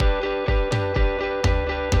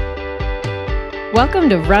Welcome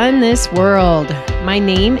to Run This World. My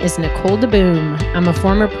name is Nicole DeBoom. I'm a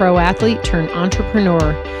former pro athlete turned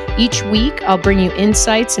entrepreneur. Each week, I'll bring you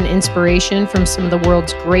insights and inspiration from some of the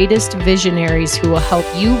world's greatest visionaries who will help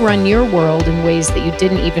you run your world in ways that you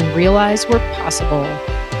didn't even realize were possible.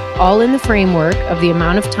 All in the framework of the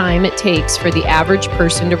amount of time it takes for the average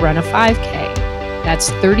person to run a 5K. That's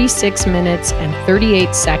 36 minutes and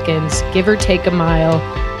 38 seconds, give or take a mile.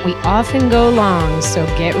 We often go long, so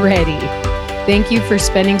get ready. Thank you for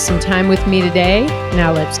spending some time with me today.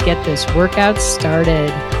 Now let's get this workout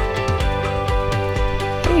started.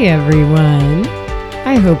 Hey everyone.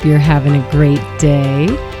 I hope you're having a great day.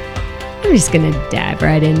 I'm just going to dive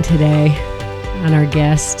right in today on our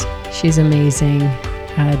guest. She's amazing.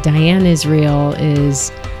 Diane Israel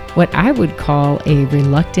is what I would call a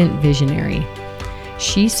reluctant visionary.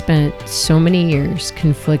 She spent so many years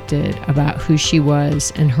conflicted about who she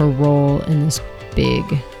was and her role in this big,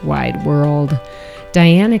 wide world.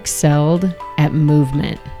 Diane excelled at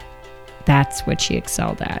movement. That's what she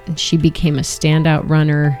excelled at. And she became a standout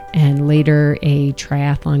runner and later a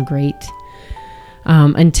triathlon great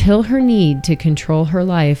until her need to control her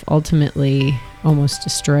life ultimately almost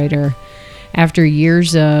destroyed her. After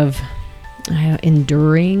years of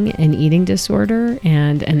enduring an eating disorder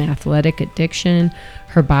and an athletic addiction,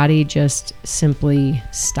 her body just simply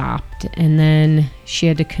stopped. And then she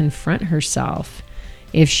had to confront herself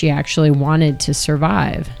if she actually wanted to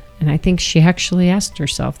survive. And I think she actually asked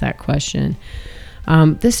herself that question.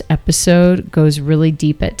 This episode goes really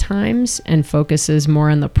deep at times and focuses more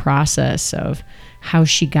on the process of how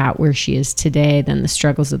she got where she is today than the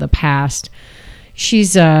struggles of the past.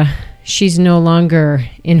 She's no longer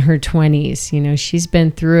in her 20s. You know, she's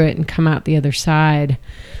been through it and come out the other side.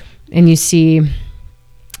 And you see,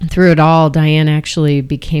 through it all, Diane actually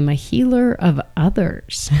became a healer of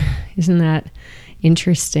others. Isn't that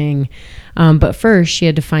interesting? But first, she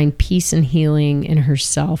had to find peace and healing in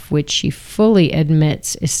herself, which she fully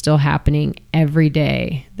admits is still happening every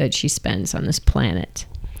day that she spends on this planet.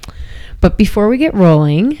 But before we get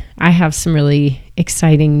rolling, I have some really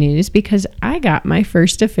exciting news because I got my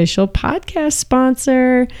first official podcast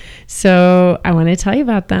sponsor. So I want to tell you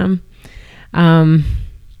about them.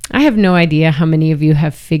 I have no idea how many of you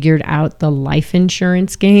have figured out the life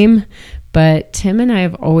insurance game, but Tim and I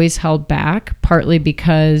have always held back, partly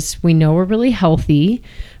because we know we're really healthy,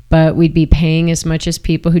 but we'd be paying as much as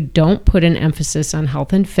people who don't put an emphasis on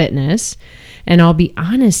health and fitness. And I'll be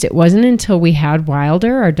honest, it wasn't until we had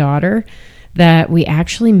Wilder, our daughter, that we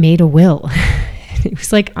actually made a will. It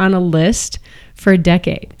was like on a list for a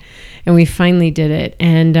decade. And we finally did it.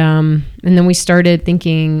 And then we started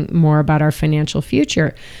thinking more about our financial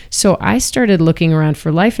future. So I started looking around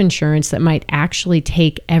for life insurance that might actually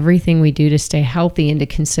take everything we do to stay healthy into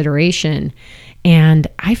consideration. And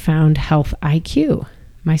I found Health IQ,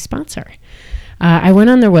 my sponsor. I went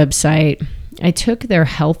on their website. I took their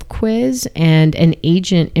health quiz and an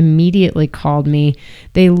agent immediately called me.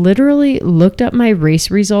 They literally looked up my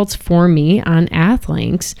race results for me on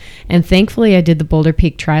Athlinks. And thankfully I did the Boulder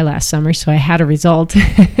Peak Tri last summer, so I had a result.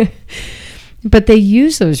 But they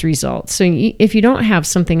use those results. So if you don't have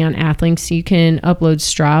something on Athlinks, you can upload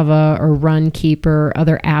Strava or Runkeeper or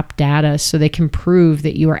other app data so they can prove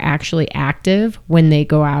that you are actually active when they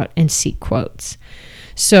go out and seek quotes.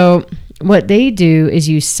 So what they do is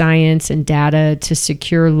use science and data to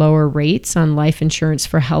secure lower rates on life insurance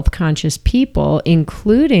for health-conscious people,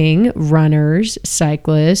 including runners,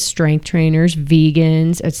 cyclists, strength trainers,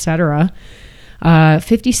 vegans, etc.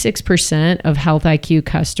 56% of Health IQ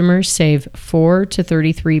customers save 4 to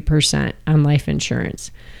 33% on life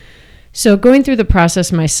insurance. So going through the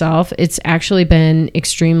process myself, it's actually been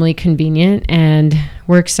extremely convenient, and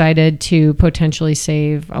we're excited to potentially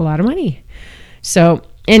save a lot of money. So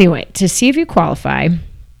anyway, to see if you qualify,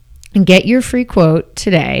 get your free quote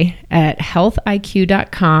today at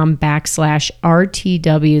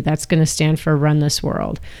healthiq.com/RTW. That's going to stand for Run This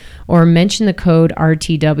World. Or mention the code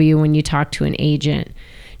RTW when you talk to an agent.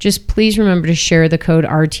 Just please remember to share the code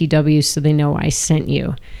RTW so they know I sent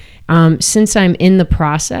you. Since I'm in the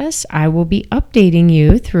process, I will be updating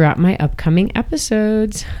you throughout my upcoming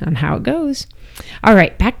episodes on how it goes. All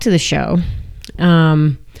right, back to the show.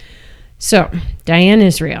 So, Diane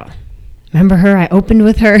Israel, remember her? I opened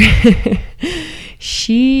with her.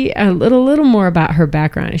 A little more about her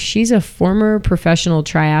background. She's a former professional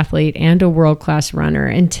triathlete and a world-class runner.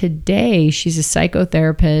 And today she's a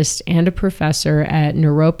psychotherapist and a professor at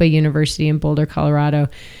Naropa University in Boulder, Colorado.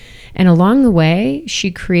 And along the way,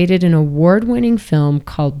 she created an award-winning film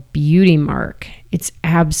called Beauty Mark. It's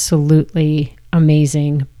absolutely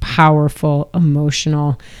amazing, powerful,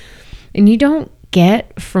 emotional. And you don't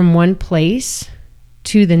get from one place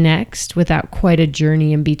to the next without quite a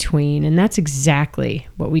journey in between. And that's exactly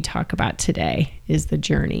what we talk about today, is the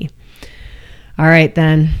journey. All right,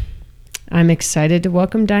 then. I'm excited to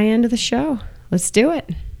welcome Diane to the show. Let's do it.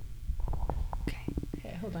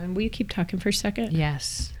 Okay, hold on. Will you keep talking for a second?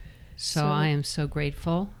 Yes. So I am so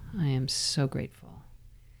grateful. I am so grateful.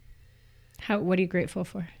 What are you grateful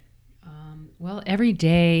for? Well, every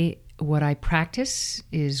day what I practice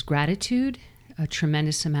is gratitude, a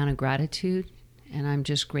tremendous amount of gratitude. And I'm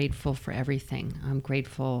just grateful for everything. I'm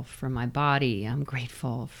grateful for my body. I'm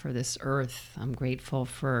grateful for this earth. I'm grateful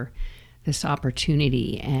for this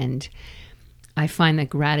opportunity. And I find that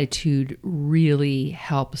gratitude really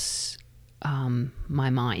helps my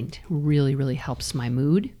mind, really helps my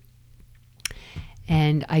mood.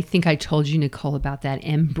 And I think I told you, Nicole, about that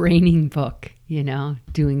M-Braining book,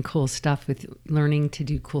 doing cool stuff learning to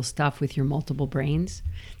do cool stuff with your multiple brains.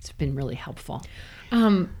 It's been really helpful.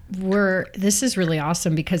 This is really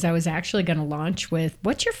awesome, because I was actually going to launch with,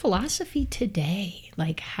 what's your philosophy today?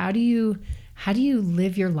 Like, how do you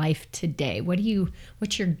live your life today?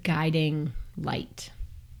 What's your guiding light?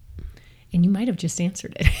 And you might have just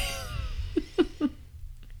answered it.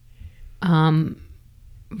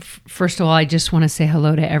 First of all, I just want to say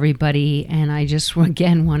hello to everybody. And I just,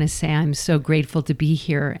 again, want to say I'm so grateful to be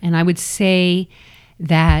here. And I would say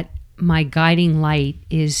that my guiding light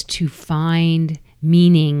is to find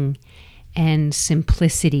meaning and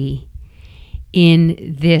simplicity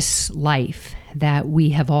in this life that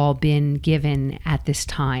we have all been given at this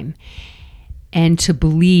time, and to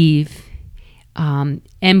believe in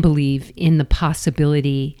the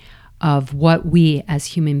possibility of what we as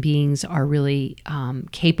human beings are really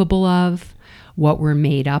capable of, what we're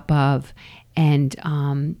made up of. And,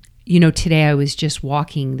 today I was just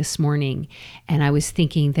walking this morning, and I was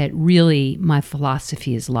thinking that really my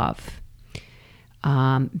philosophy is love.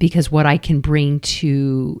 Because what I can bring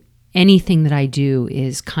to anything that I do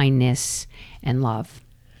is kindness and love.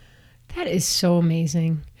 That is so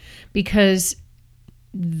amazing, because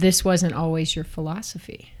this wasn't always your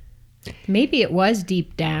philosophy. Maybe it was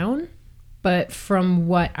deep down, but from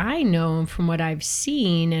what I know and from what I've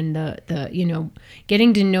seen, and the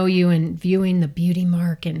getting to know you and viewing the Beauty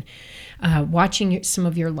Mark and watching some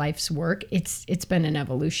of your life's work, it's been an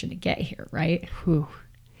evolution to get here, right? Whew.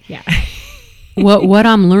 Yeah. What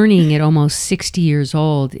I'm learning at almost 60 years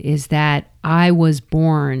old is that I was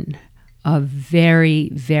born a very,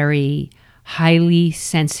 very highly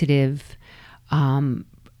sensitive,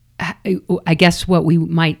 I guess what we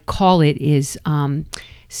might call it is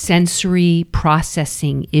sensory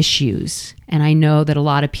processing issues. And I know that a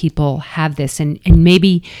lot of people have this, and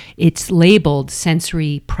maybe it's labeled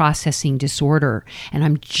sensory processing disorder. And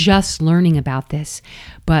I'm just learning about this.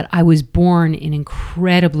 But I was born an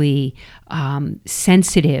incredibly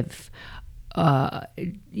sensitive,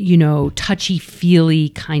 touchy-feely,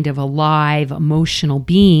 kind of alive, emotional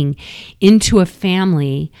being into a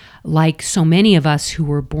family like so many of us who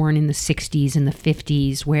were born in the 60s and the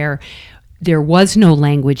 50s, where there was no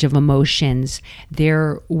language of emotions.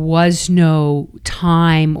 There was no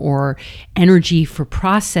time or energy for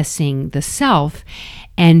processing the self.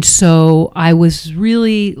 And so I was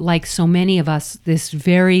really, like so many of us, this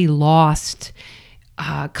very lost,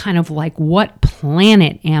 kind of like, what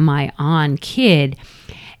planet am I on kid?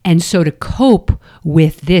 And so to cope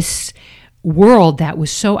with this world that was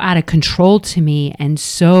so out of control to me and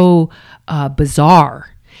so bizarre,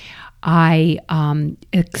 I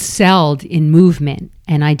excelled in movement,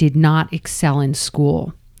 and I did not excel in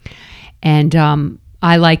school. And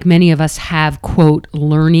I, like many of us, have, quote,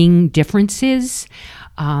 learning differences.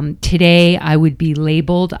 Today, I would be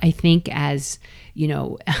labeled, I think, as,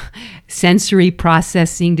 sensory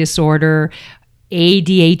processing disorder,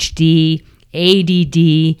 ADHD,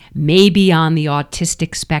 ADD, maybe on the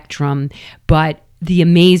autistic spectrum. But the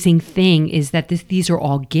amazing thing is that these are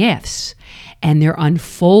all gifts, and they're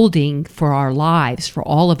unfolding for our lives, for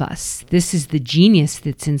all of us. This is the genius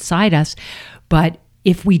that's inside us. But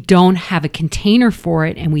if we don't have a container for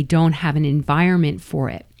it and we don't have an environment for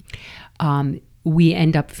it, we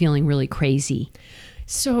end up feeling really crazy.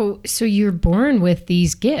 So you're born with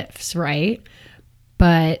these gifts, right?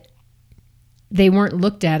 But they weren't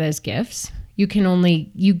looked at as gifts. You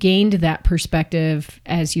gained that perspective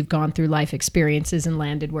as you've gone through life experiences and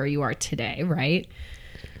landed where you are today, right?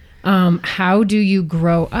 How do you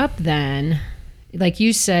grow up then? Like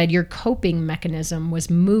you said, your coping mechanism was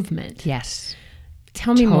movement. Yes.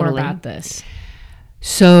 Tell me more about this.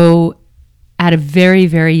 So at a very,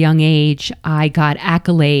 very young age, I got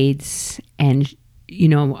accolades and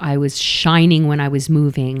I was shining when I was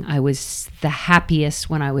moving. I was the happiest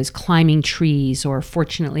when I was climbing trees, or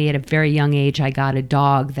fortunately at a very young age, I got a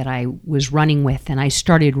dog that I was running with, and I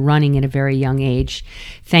started running at a very young age,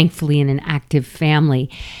 thankfully in an active family.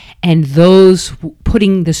 And those,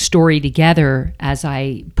 putting the story together, as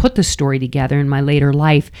I put the story together in my later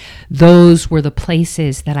life, those were the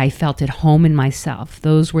places that I felt at home in myself.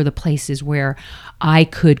 Those were the places where I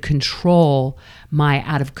could control my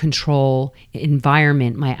out of control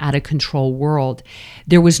environment, my out of control world.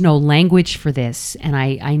 There was no language for this, and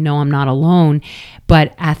I know I'm not alone,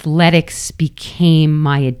 but athletics became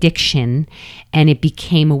my addiction, and it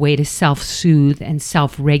became a way to self-soothe and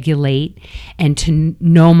self-regulate and to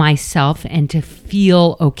know myself and to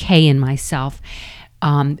feel okay in myself.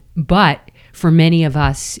 But for many of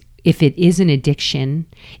us, if it is an addiction,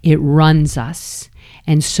 it runs us.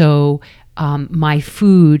 And so my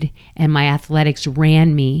food and my athletics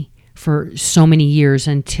ran me for so many years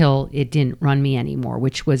until it didn't run me anymore,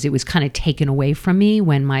 it was kind of taken away from me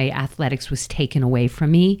when my athletics was taken away from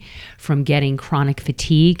me from getting chronic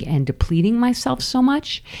fatigue and depleting myself so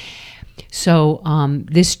much. So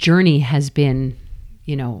this journey has been,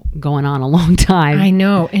 going on a long time. I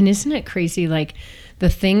know. And isn't it crazy? Like the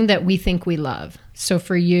thing that we think we love. So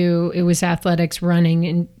for you, it was athletics, running,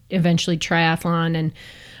 and eventually triathlon,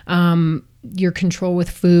 and your control with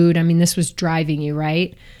food. I mean, this was driving you,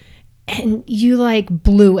 right? And you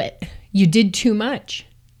blew it. You did too much.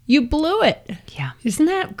 You blew it. Yeah. Isn't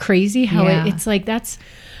that crazy how it's like that's,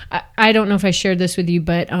 I don't know if I shared this with you,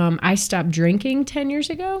 but I stopped drinking 10 years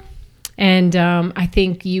ago. And I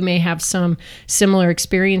think you may have some similar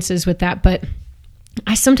experiences with that. But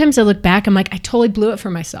sometimes I look back, I'm like, I totally blew it for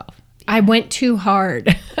myself. I went too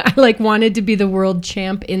hard. I wanted to be the world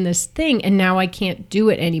champ in this thing, and now I can't do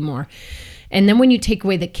it anymore. And then when you take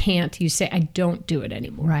away the can't, you say, I don't do it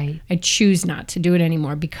anymore. Right. I choose not to do it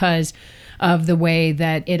anymore because of the way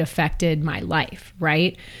that it affected my life,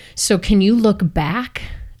 right? So can you look back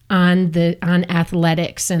on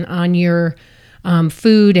athletics and on your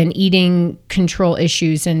food and eating control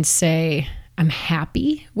issues and say, I'm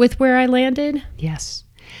happy with where I landed? Yes.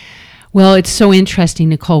 Well, it's so interesting,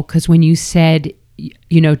 Nicole, because when you said,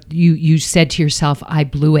 you said to yourself, I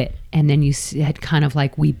blew it. And then you said kind of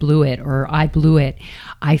like, we blew it, or I blew it.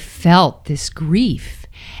 I felt this grief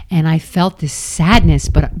and I felt this sadness.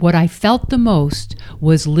 But what I felt the most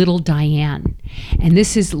was little Diane. And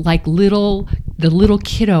this is like the little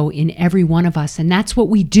kiddo in every one of us. And that's what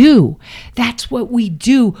we do. That's what we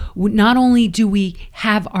do. Not only do we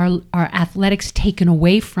have our athletics taken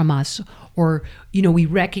away from us, or, we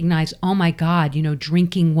recognize, oh my God,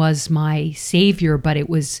 drinking was my savior, but it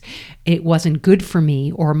wasn't good for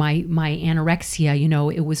me. Or my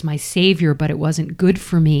anorexia, it was my savior, but it wasn't good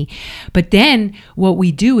for me. But then what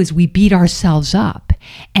we do is we beat ourselves up,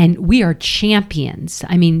 and we are champions.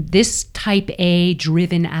 I mean, this type A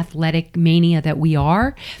driven athletic mania that we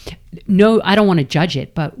are, no, I don't want to judge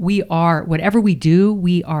it, but we are, whatever we do,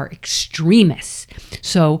 we are extremists.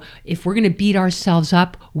 So if we're going to beat ourselves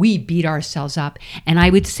up, we beat ourselves up. And I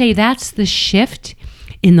would say that's the shift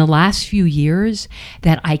in the last few years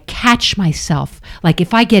that I catch myself. Like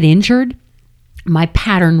if I get injured, my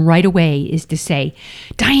pattern right away is to say,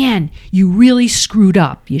 Diane, you really screwed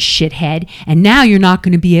up, you shithead, and now you're not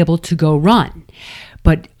going to be able to go run.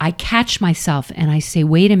 But I catch myself and I say,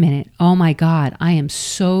 wait a minute, oh my God, I am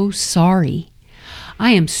so sorry. I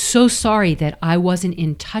am so sorry that I wasn't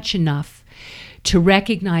in touch enough to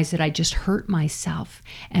recognize that I just hurt myself,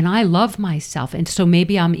 and I love myself. And so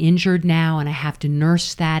maybe I'm injured now and I have to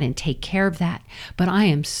nurse that and take care of that, but I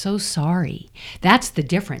am so sorry. That's the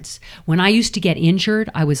difference. When I used to get injured,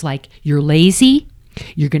 I was like, you're lazy,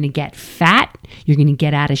 you're going to get fat, you're going to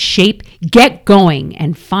get out of shape, get going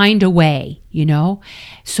and find a way,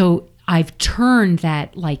 So I've turned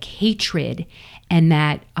that hatred and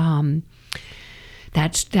that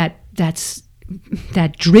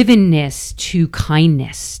drivenness to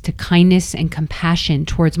kindness and compassion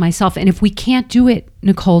towards myself. And if we can't do it,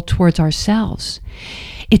 Nicole, towards ourselves,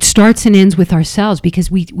 it starts and ends with ourselves, because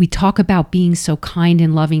we talk about being so kind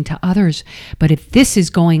and loving to others. But if this is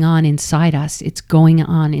going on inside us, it's going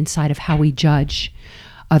on inside of how we judge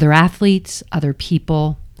other athletes, other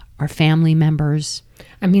people, our family members.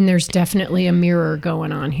 I mean, there's definitely a mirror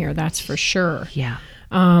going on here. That's for sure. Yeah.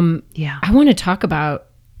 I want to talk about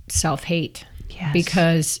self-hate. Yes.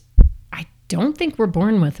 Because I don't think we're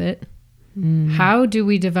born with it. How do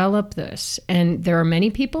we develop this? And there are many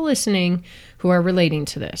people listening who are relating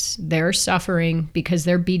to this. They're suffering because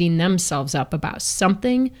they're beating themselves up about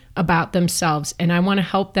something about themselves. And I want to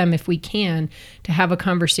help them, if we can, to have a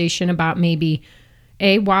conversation about maybe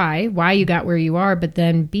A, why you got where you are, but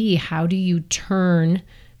then B, how do you turn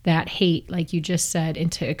that hate, like you just said,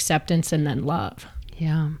 into acceptance and then love?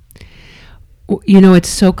 Yeah. You know, it's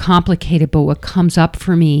so complicated, but what comes up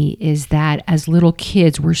for me is that as little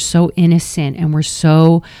kids, we're so innocent and we're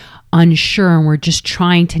so unsure and we're just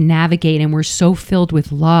trying to navigate, and we're so filled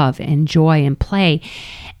with love and joy and play.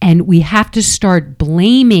 And we have to start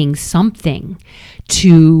blaming something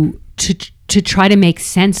to try to make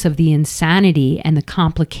sense of the insanity and the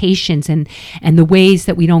complications and the ways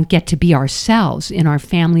that we don't get to be ourselves in our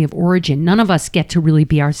family of origin. None of us get to really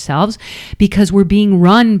be ourselves because we're being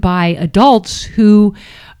run by adults who,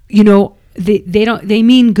 you know, they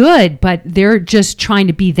mean good, but they're just trying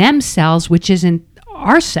to be themselves, which isn't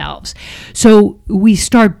ourselves. So we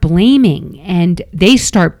start blaming and they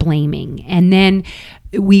start blaming, and then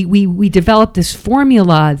we develop this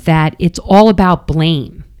formula that it's all about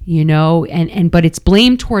blame, you know, but it's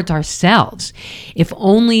blame towards ourselves. If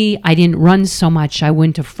only I didn't run so much, I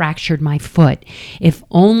wouldn't have fractured my foot. If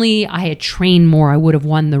only I had trained more, I would have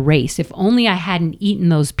won the race. If only I hadn't eaten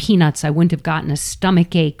those peanuts, I wouldn't have gotten a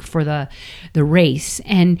stomach ache for the race.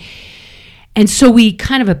 And so we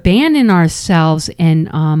kind of abandon ourselves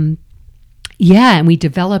and we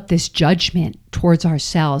develop this judgment towards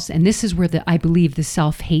ourselves. And this is where I believe the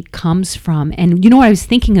self-hate comes from. And you know, I was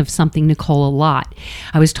thinking of something, Nicole, a lot.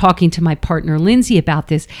 I was talking to my partner, Lindsay, about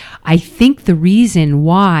this. I think the reason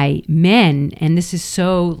why men, and this is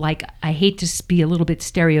so, like, I hate to be a little bit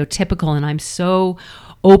stereotypical, and I'm so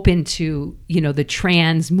open to, you know, the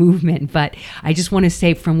trans movement, but I just want to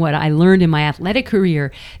say from what I learned in my athletic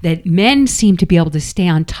career that men seem to be able to stay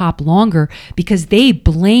on top longer because they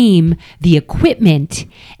blame the equipment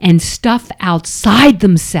and stuff outside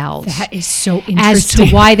themselves. That is so interesting. As to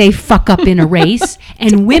why they fuck up in a race,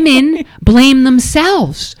 and women blame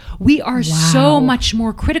themselves. We are so much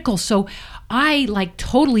more critical. So I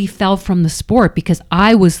totally fell from the sport because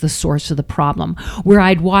I was the source of the problem, where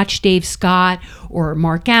I'd watch Dave Scott or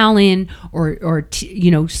Mark Allen or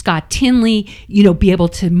Scott Tinley, be able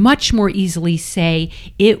to much more easily say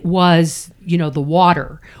it was, the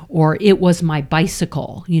water, or it was my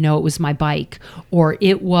bicycle, it was my bike, or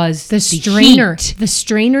it was the strainer. Heat. The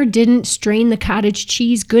strainer didn't strain the cottage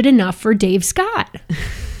cheese good enough for Dave Scott.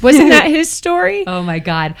 Wasn't that his story? Oh my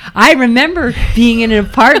God. I remember being in an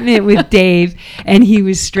apartment with Dave and he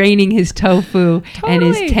was straining his tofu and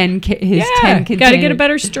his 10 containers. Got to get a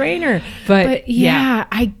better strainer. But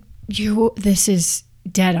this is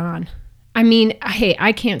dead on. I mean, hey,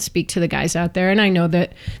 I can't speak to the guys out there, and I know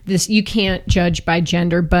that you can't judge by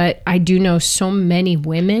gender, but I do know so many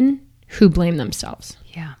women who blame themselves.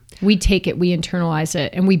 Yeah. We take it, we internalize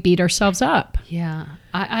it, and we beat ourselves up. Yeah.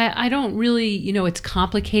 I don't really, it's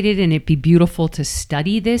complicated, and it'd be beautiful to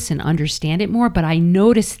study this and understand it more. But I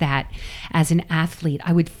noticed that as an athlete,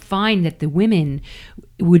 I would find that the women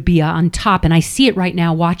would be on top. And I see it right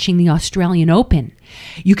now watching the Australian Open.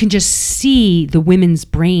 You can just see the women's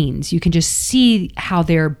brains. You can just see how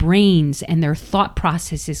their brains and their thought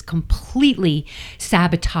processes completely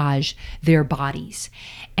sabotage their bodies.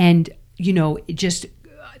 And,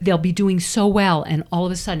 they'll be doing so well, and all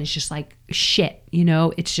of a sudden it's just like shit,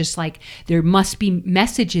 it's just like there must be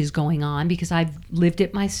messages going on, because I've lived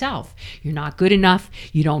it myself. You're not good enough.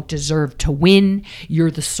 You don't deserve to win. You're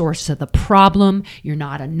the source of the problem. You're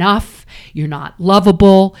not enough. You're not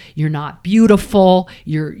lovable. You're not beautiful.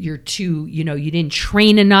 You're too, you didn't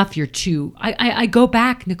train enough. You're too, I go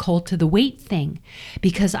back, Nicole, to the weight thing,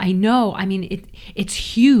 because I know, it's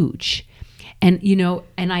huge. And,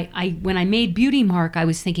 I when I made Beauty Mark, I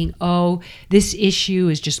was thinking, oh, this issue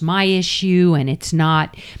is just my issue. And it's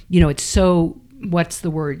not, it's so, what's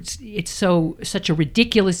the word? It's such a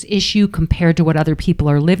ridiculous issue compared to what other people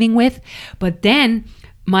are living with. But then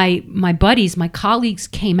my buddies, my colleagues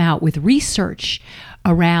came out with research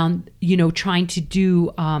around, trying to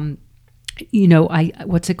do,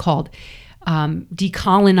 what's it called?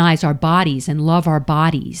 Decolonize our bodies and love our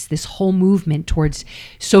bodies. This whole movement towards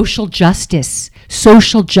social justice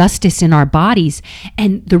in our bodies.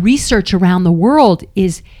 And the research around the world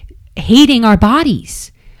is hating our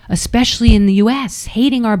bodies, especially in the US,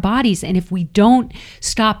 hating our bodies. And if we don't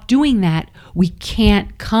stop doing that, we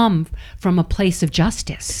can't come from a place of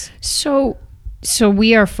justice. So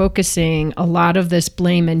we are focusing a lot of this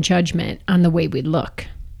blame and judgment on the way we look.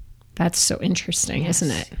 That's so interesting, yes.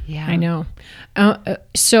 Isn't it? Yeah. I know.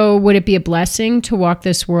 So would it be a blessing to walk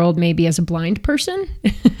this world maybe as a blind person?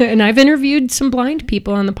 And I've interviewed some blind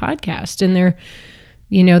people on the podcast, and they're,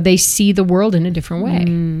 they see the world in a different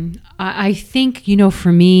way. I think,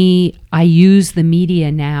 for me, I use the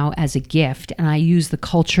media now as a gift, and I use the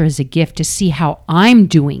culture as a gift to see how I'm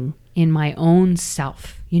doing in my own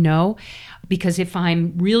self, you know? Because if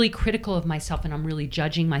I'm really critical of myself and I'm really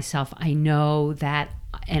judging myself, I know that,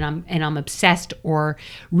 and I'm obsessed or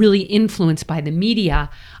really influenced by the media,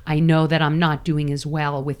 I know that I'm not doing as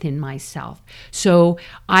well within myself. So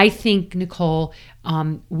I think, Nicole,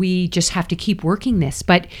 we just have to keep working this.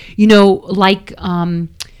 But, you know, like, I'm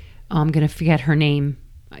going to forget her name.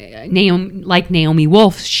 Naomi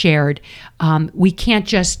Wolf shared,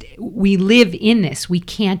 we live in this. We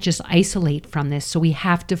can't just isolate from this. So we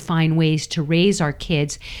have to find ways to raise our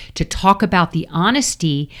kids to talk about the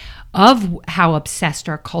honesty of how obsessed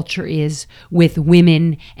our culture is with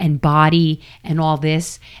women and body and all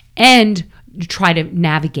this, and try to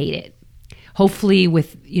navigate it. Hopefully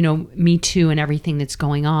with, you know, Me Too and everything that's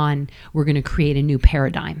going on, we're going to create a new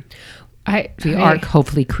paradigm. We are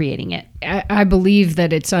hopefully creating it. I believe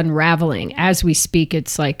that it's unraveling as we speak.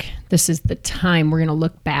 It's like, this is the time we're going to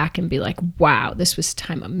look back and be like, wow, this was a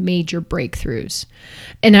time of major breakthroughs.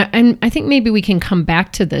 And I think maybe we can come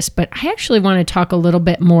back to this, but I actually want to talk a little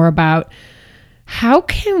bit more about how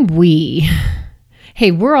can we,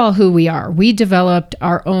 hey, we're all who we are. We developed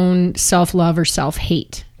our own self-love or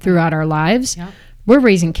self-hate throughout our lives. Yeah. We're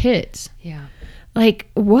raising kids. Yeah.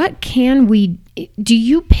 Like, what can we, do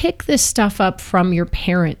you pick this stuff up from your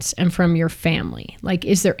parents and from your family? Like,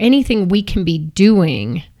 is there anything we can be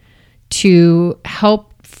doing to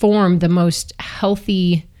help form the most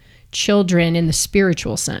healthy children in the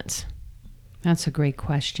spiritual sense? That's a great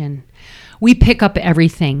question. We pick up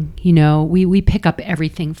everything, you know, we pick up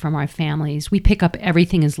everything from our families. We pick up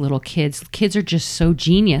everything as little kids. Kids are just so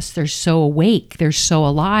genius. They're so awake. They're so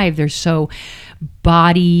alive. They're so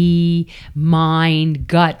body, mind,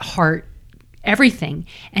 gut, heart, everything.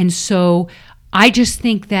 And so I just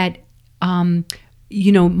think that,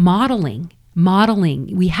 you know, modeling,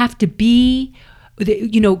 we have to be,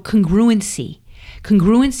 you know, congruency.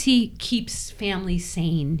 Congruency keeps families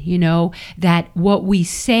sane, you know, that what we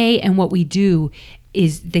say and what we do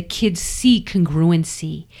is the kids see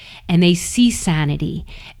congruency and they see sanity,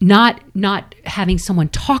 not having someone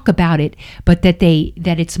talk about it, but that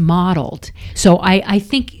it's modeled. So I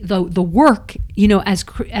think the work, you know, as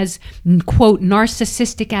quote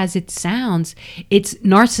narcissistic as it sounds, it's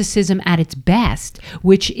narcissism at its best,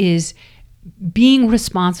 which is being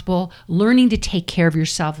responsible, learning to take care of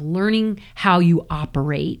yourself, learning how you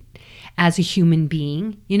operate as a human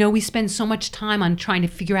being. You know, we spend so much time on trying to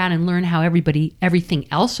figure out and learn how everything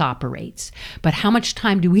else operates. But how much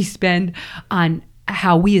time do we spend on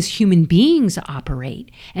how we as human beings operate?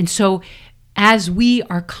 And so as we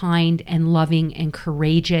are kind and loving and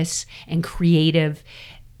courageous and creative,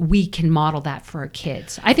 we can model that for our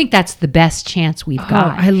kids. I think that's the best chance we've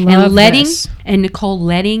got. I love this. And Nicole,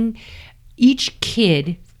 letting each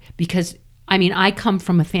kid, because I mean, I come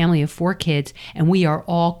from a family of 4 kids and we are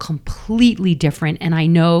all completely different. And I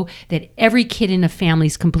know that every kid in a family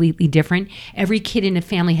is completely different. Every kid in a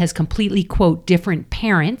family has completely, quote, different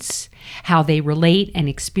parents, how they relate and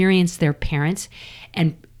experience their parents.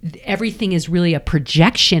 And everything is really a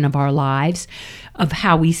projection of our lives, of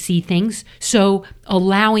how we see things. So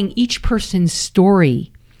allowing each person's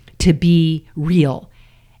story to be real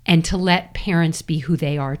and to let parents be who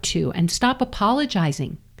they are too, and stop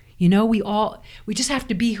apologizing. You know, we just have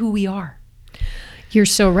to be who we are. You're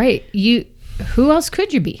so right. Who else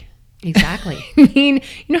could you be? Exactly. I mean,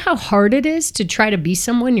 you know how hard it is to try to be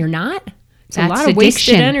someone you're not? It's a lot of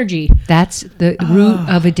wasted energy. That's the root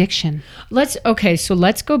of addiction. Let's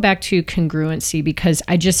go back to congruency, because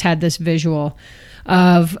I just had this visual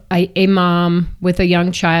of a mom with a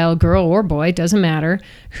young child, girl or boy, doesn't matter,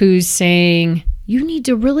 who's saying, you need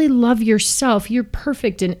to really love yourself. You're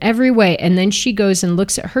perfect in every way. And then she goes and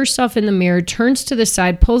looks at herself in the mirror, turns to the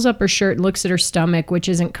side, pulls up her shirt, looks at her stomach, which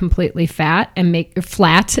isn't completely flat, and makes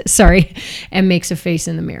a face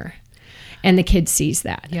in the mirror. And the kid sees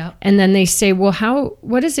that. Yep. And then they say, well,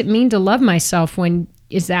 what does it mean to love myself?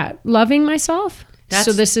 Is that loving myself?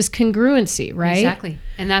 So this is congruency, right? Exactly.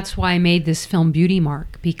 And that's why I made this film Beauty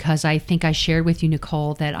Mark, because I think I shared with you,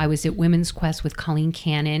 Nicole, that I was at Women's Quest with Colleen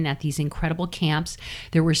Cannon at these incredible camps.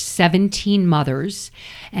 There were 17 mothers,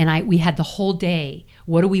 and we had the whole day,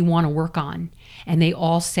 what do we want to work on? And they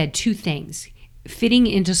all said 2 things: fitting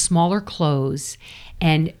into smaller clothes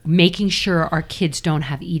and making sure our kids don't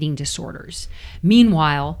have eating disorders.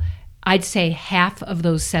 Meanwhile, I'd say half of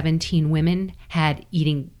those 17 women had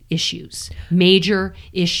eating issues, major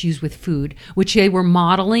issues with food, which they were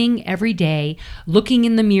modeling every day, looking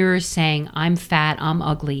in the mirror saying, I'm fat, I'm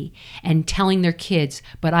ugly, and telling their kids,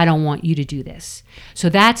 but I don't want you to do this. So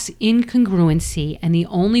that's incongruency. And the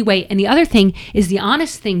only way, and the other thing is, the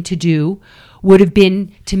honest thing to do would have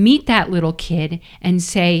been to meet that little kid and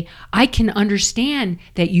say, I can understand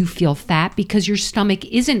that you feel fat because your stomach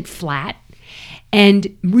isn't flat.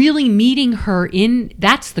 And really meeting her in,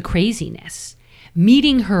 that's the craziness.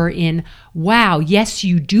 Meeting her in, wow, yes,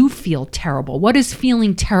 you do feel terrible. What does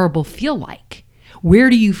feeling terrible feel like? Where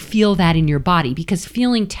do you feel that in your body? Because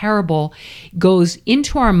feeling terrible goes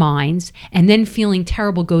into our minds, and then feeling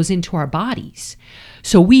terrible goes into our bodies.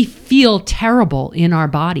 So we feel terrible in our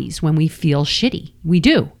bodies when we feel shitty. We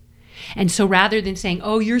do. And so rather than saying,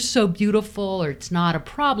 oh, you're so beautiful or it's not a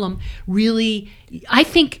problem, really, I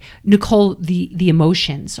think, Nicole, the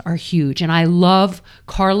emotions are huge. And I love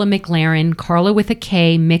Carla McLaren, Carla with a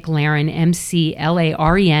K, McLaren,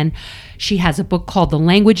 McLaren. She has a book called The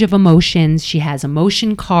Language of Emotions. She has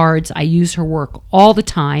emotion cards. I use her work all the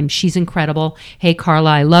time. She's incredible. Hey, Carla,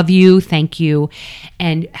 I love you. Thank you.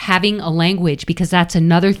 And having a language, because that's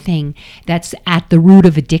another thing that's at the root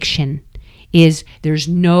of addiction, is there's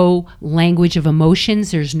no language of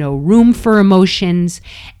emotions, there's no room for emotions,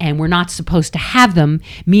 and we're not supposed to have them.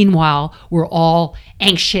 Meanwhile, we're all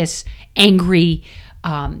anxious, angry,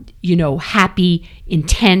 happy,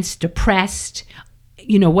 intense, depressed,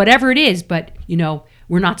 whatever it is, but,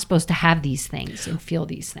 we're not supposed to have these things and feel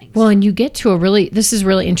these things. Well, and you get to this is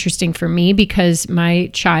really interesting for me because my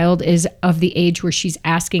child is of the age where she's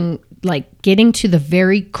asking, like getting to the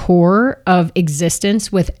very core of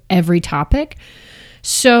existence with every topic.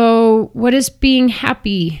 So what is being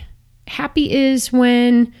happy? Happy is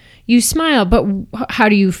when you smile, but how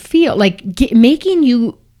do you feel? Like making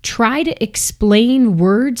you try to explain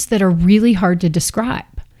words that are really hard to describe,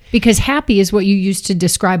 because happy is what you use to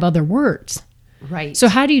describe other words. Right. So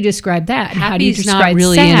how do you describe that? How do you Happy's describe not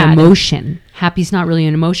really sad? an emotion. Happy's not really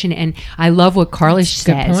an emotion. And I love what Carla says.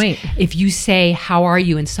 Good point. If you say, how are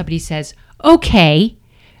you? And somebody says, okay.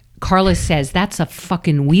 Carla says, that's a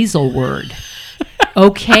fucking weasel word.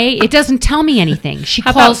 Okay? It doesn't tell me anything. She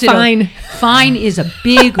calls it fine? Fine is a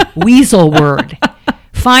big weasel word.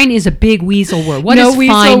 Fine is a big weasel word. What does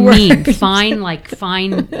fine mean? Fine like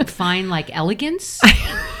elegance?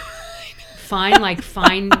 Fine like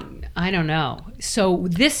fine, I don't know. So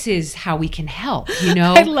this is how we can help,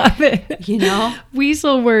 I love it.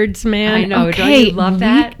 Weasel words, man. I know. Okay. Don't you love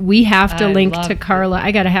that? We have to link love to Carla.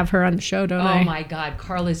 I got to have her on the show, don't I? Oh my God,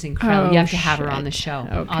 Carla's incredible. Oh, you have to have her on the show.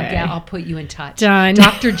 Okay. I'll put you in touch. Done.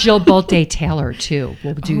 Dr. Jill Bolte Taylor too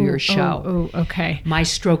will do your show. Oh, okay. My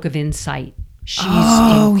Stroke of Insight. She's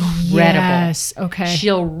incredible. Yes. Okay.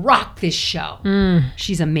 She'll rock this show.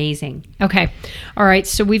 She's amazing. Okay. All right.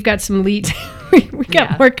 So we've got some leads. we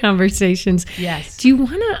got more conversations. Yes. Do you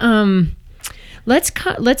want to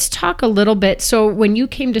let's talk a little bit. So when you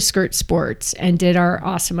came to Skirt Sports and did our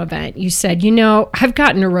awesome event, you said, I've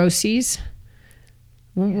got neuroses.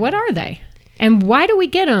 What are they? And why do we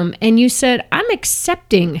get them? And you said, I'm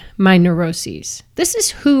accepting my neuroses. This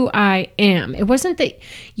is who I am. It wasn't that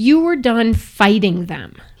you were done fighting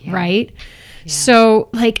them, right? Yeah. So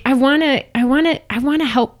I want to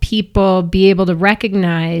help people be able to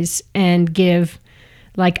recognize and give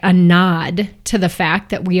like a nod to the fact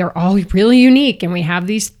that we are all really unique and we have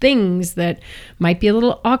these things that might be a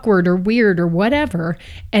little awkward or weird or whatever,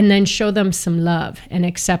 and then show them some love and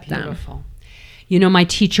accept Beautiful. them. My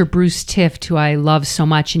teacher, Bruce Tift, who I love so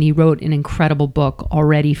much, and he wrote an incredible book,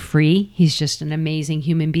 Already Free. He's just an amazing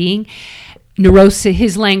human being. Neurosis,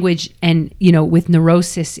 his language, and, with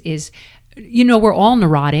neurosis is, we're all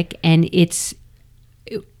neurotic, and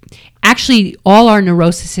actually all our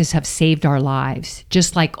neuroses have saved our lives,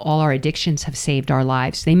 just like all our addictions have saved our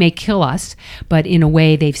lives. They may kill us, but in a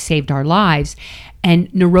way they've saved our lives.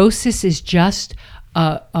 And neurosis is just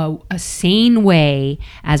a sane way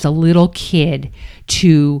as a little kid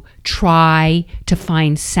to try to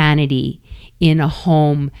find sanity in a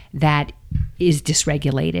home that is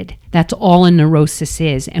dysregulated. That's all a neurosis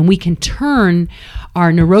is. And we can turn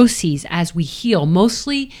our neuroses as we heal.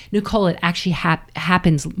 Mostly, Nicole, it actually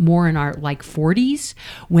happens more in our 40s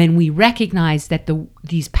when we recognize that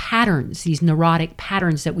these patterns, these neurotic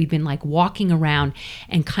patterns that we've been walking around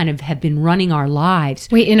and kind of have been running our lives.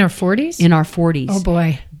 Wait, in our 40s? In our 40s. Oh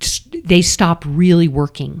boy. They stop really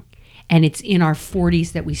working. And it's in our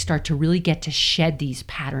 40s that we start to really get to shed these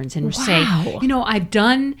patterns and say, I've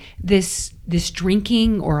done this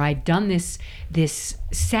drinking, or I've done this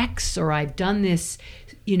sex, or I've done this,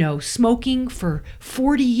 smoking for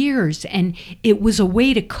 40 years. And it was a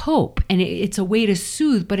way to cope, and it's a way to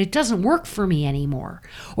soothe, but it doesn't work for me anymore.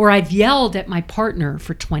 Or I've yelled at my partner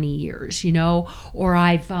for 20 years, or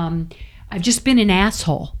I've just been an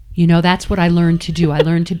asshole. You know, that's what I learned to do. I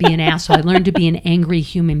learned to be an asshole. I learned to be an angry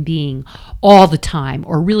human being all the time,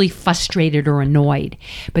 or really frustrated or annoyed.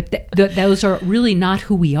 But those are really not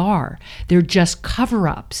who we are. They're just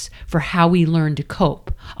cover-ups for how we learn to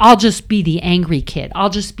cope. I'll just be the angry kid. I'll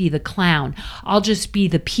just be the clown. I'll just be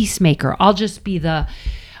the peacemaker. I'll just be the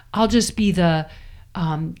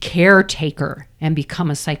caretaker and become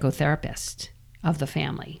a psychotherapist of the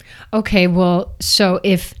family. Okay, well, so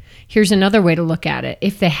here's another way to look at it.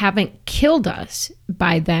 If they haven't killed us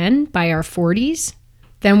by then, by our 40s,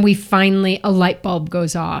 then a light bulb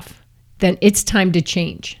goes off. Then it's time to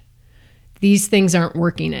change. These things aren't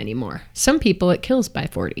working anymore. Some people it kills by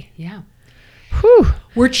 40. Yeah. Whew.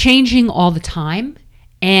 We're changing all the time,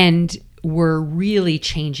 and we're really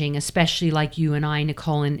changing, especially like you and I,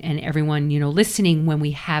 Nicole, and everyone, listening, when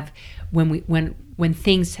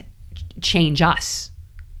things change us.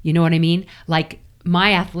 You know what I mean? Like,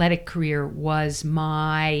 my athletic career was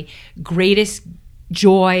my greatest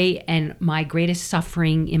joy and my greatest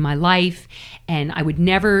suffering in my life. And I would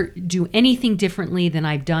never do anything differently than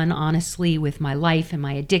I've done, honestly, with my life and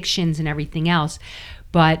my addictions and everything else.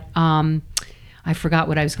 But I forgot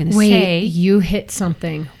what I was going to say. You hit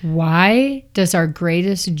something. Why does our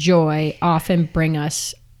greatest joy often bring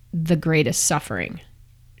us the greatest suffering?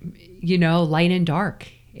 Light and dark.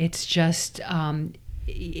 It's just...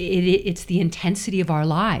 it's the intensity of our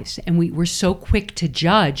lives, and we're so quick to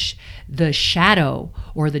judge the shadow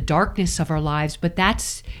or the darkness of our lives, but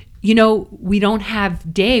that's, we don't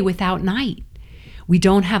have day without night. We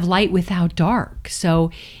don't have light without dark.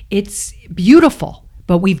 So it's beautiful,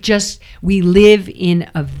 but we live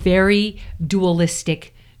in a very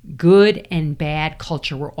dualistic, good and bad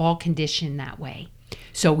culture. We're all conditioned that way.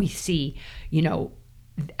 So we see,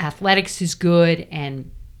 athletics is good,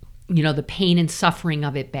 and the pain and suffering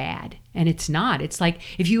of it bad. And it's not. It's like,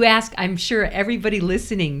 if you ask, I'm sure everybody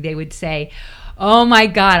listening, they would say, oh my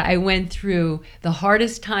God, I went through the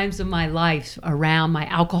hardest times of my life around my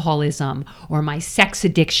alcoholism or my sex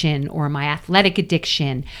addiction or my athletic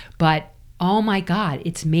addiction. But oh my God,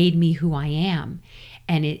 it's made me who I am.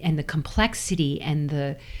 And the complexity and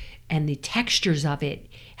the textures of it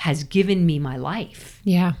has given me my life.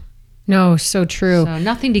 Yeah. No, so true. So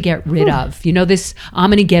nothing to get rid of. This, I'm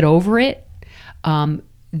going to get over it.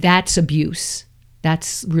 That's abuse.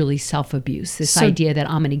 That's really self-abuse. This idea that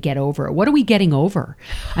I'm going to get over it. What are we getting over?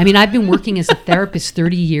 I mean, I've been working as a therapist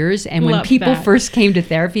 30 years. And when people first came to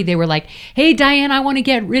therapy, they were like, hey, Diane, I want to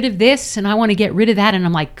get rid of this and I want to get rid of that. And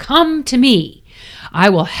I'm like, come to me. I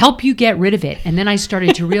will help you get rid of it. And then I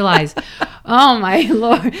started to realize, oh my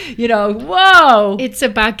Lord, whoa. It's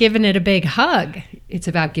about giving it a big hug. It's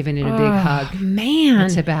about giving it a big hug. Man.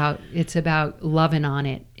 It's about loving on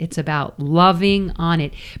it. It's about loving on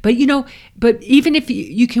it. But but even if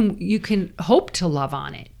you can hope to love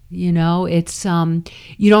on it, it's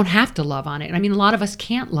you don't have to love on it. I mean, a lot of us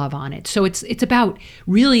can't love on it. So it's about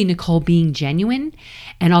really, Nicole, being genuine.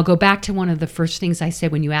 And I'll go back to one of the first things I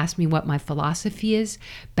said when you asked me what my philosophy is,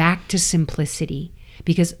 back to simplicity.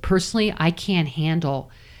 Because personally, I can't handle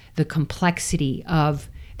the complexity of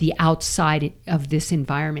the outside of this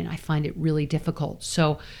environment. I find it really difficult.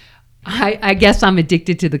 So I guess I'm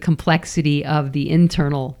addicted to the complexity of the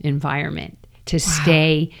internal environment to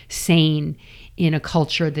stay sane in a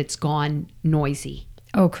culture that's gone noisy.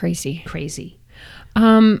 Oh, crazy. Crazy.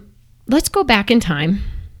 Let's go back in time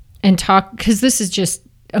and talk, because this is just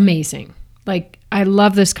amazing. Like, I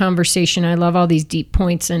love this conversation. I love all these deep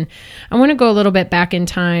points. And I want to go a little bit back in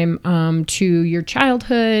time to your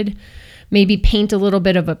childhood, maybe paint a little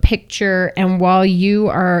bit of a picture. And while you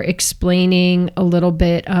are explaining a little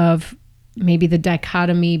bit of maybe the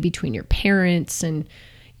dichotomy between your parents and,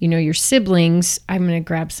 your siblings, I'm going to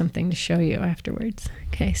grab something to show you afterwards.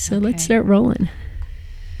 Okay, so let's start rolling.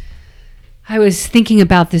 I was thinking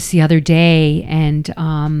about this the other day, and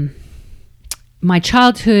my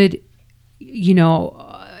childhood,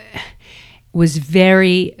 was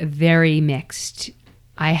very, very mixed.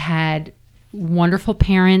 I had wonderful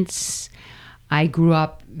parents. I grew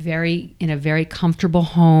up in a very comfortable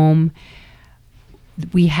home.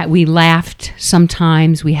 We laughed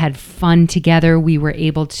sometimes. We had fun together. We were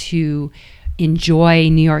able to enjoy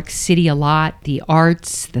New York City a lot, the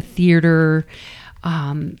arts, the theater.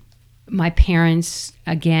 My parents,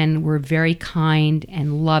 again, were very kind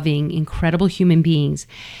and loving, incredible human beings.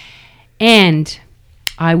 And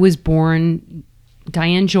I was born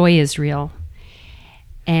Diane Joy Israel.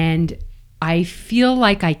 And I feel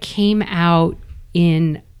like I came out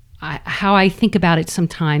how I think about it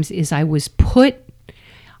sometimes is I was put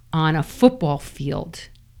on a football field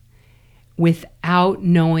without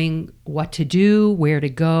knowing what to do, where to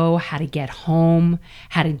go, how to get home,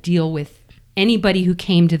 how to deal with anybody who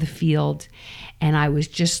came to the field. And I was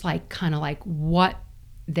just like, kind of like, what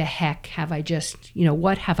the heck have I just,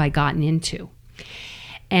 what have I gotten into?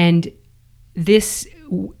 And this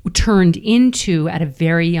turned into, at a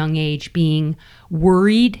very young age, being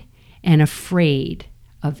worried and afraid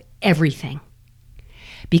of everything.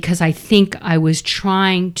 Because I think I was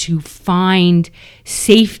trying to find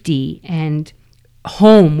safety and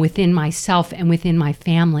home within myself and within my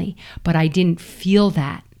family, but I didn't feel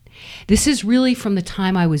that. This is really from the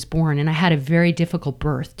time I was born, and I had a very difficult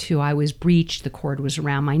birth too. I was breached, the cord was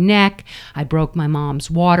around my neck, I broke my mom's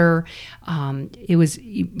water. It was,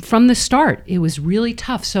 from the start, it was really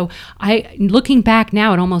tough. So looking back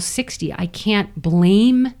now at almost 60, I can't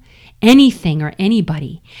blame anything or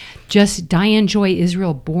anybody. Just Diane Joy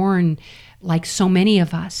Israel, born like so many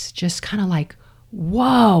of us, just kind of like,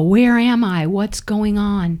 whoa, where am I? What's going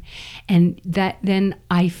on? And that then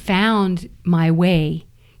I found my way,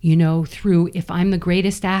 through, if I'm the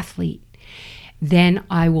greatest athlete, then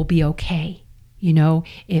I will be okay.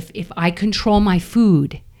 If I control my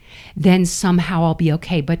food, then somehow I'll be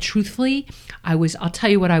okay. But truthfully, I'll tell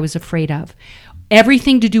you what I was afraid of.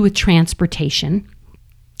 Everything to do with transportation,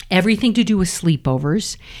 everything to do with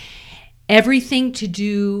sleepovers, everything to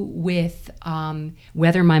do with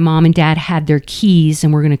whether my mom and dad had their keys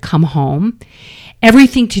and were going to come home,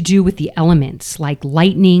 everything to do with the elements like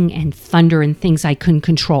lightning and thunder and things I couldn't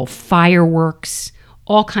control, fireworks,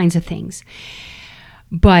 all kinds of things.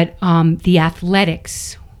 But the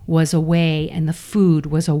athletics was a way, and the food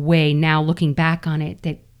was a way, now looking back on it,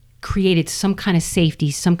 that created some kind of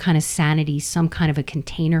safety, some kind of sanity, some kind of a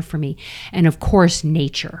container for me. And of course,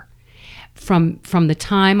 nature. From the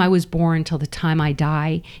time I was born till the time I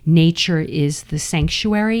die, nature is the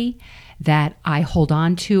sanctuary that I hold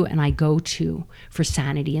on to and I go to for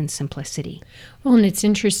sanity and simplicity. Well, and it's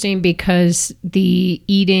interesting because the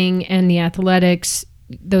eating and the athletics,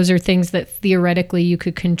 those are things that theoretically you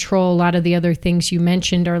could control. A lot of the other things you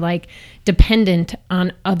mentioned are like dependent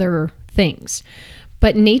on other things.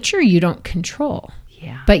 But nature you don't control.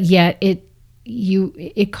 Yeah. But yet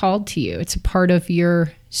it called to you. It's a part of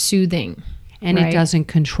your soothing. And right? It doesn't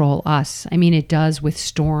control us. I mean, it does with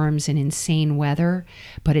storms and insane weather,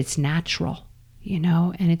 but it's natural,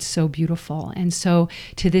 and it's so beautiful. And so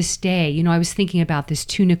to this day, I was thinking about this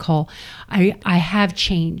too, Nicole. I have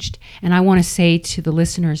changed. And I want to say to the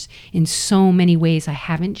listeners, in so many ways, I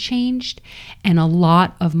haven't changed. And a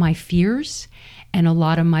lot of my fears and a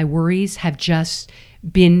lot of my worries have just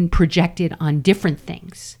been projected on different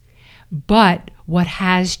things. But what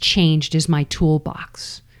has changed is my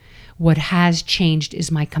toolbox. What has changed is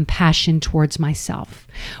my compassion towards myself.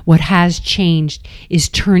 What has changed is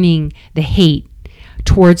turning the hate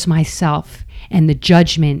towards myself and the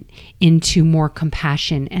judgment into more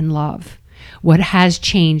compassion and love. What has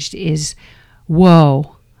changed is,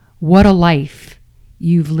 whoa, what a life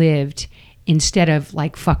you've lived, instead of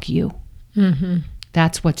like, fuck you. Mm-hmm.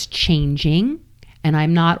 That's what's changing. And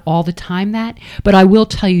I'm not all the time that, but I will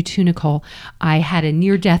tell you too, Nicole, I had a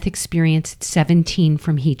near-death experience at 17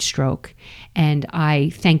 from heat stroke, and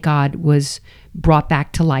I, thank God, was brought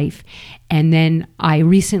back to life. And then I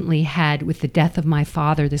recently had, with the death of my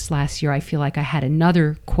father this last year, I feel like I had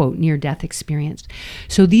another, quote, near-death experience.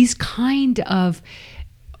 So these kind of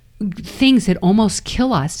things that almost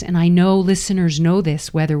kill us, and I know listeners know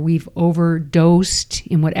this, whether we've overdosed,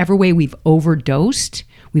 in whatever way we've overdosed,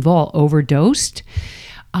 we've all overdosed.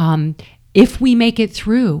 If we make it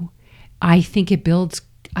through, I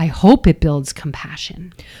hope it builds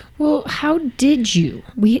compassion. Well, how did you?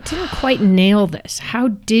 We didn't quite nail this. How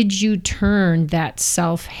did you turn that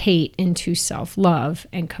self-hate into self-love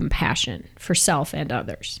and compassion for self and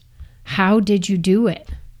others? How did you do it?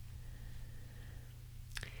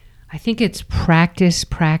 I think it's practice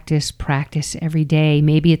every day.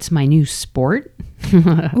 Maybe it's my new sport.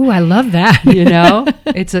 Oh, I love that.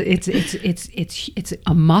 It's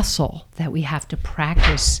a muscle that we have to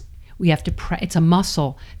practice. It's a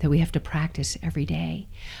muscle that we have to practice every day.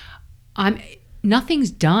 Nothing's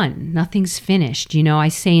done. Nothing's finished. I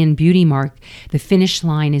say in Beauty Mark, the finish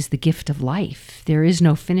line is the gift of life. There is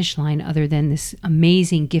no finish line other than this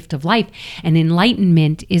amazing gift of life. And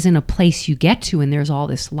enlightenment isn't a place you get to and there's all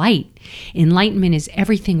this light. Enlightenment is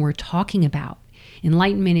everything we're talking about.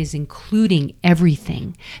 Enlightenment is including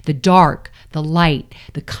everything, the dark, the light,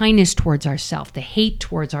 the kindness towards ourselves, the hate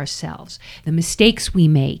towards ourselves, the mistakes we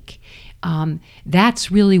make. That's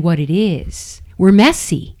really what it is. We're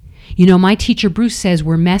messy. My teacher Bruce says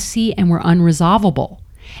we're messy and we're unresolvable.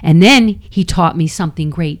 And then he taught me something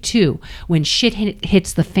great too. When shit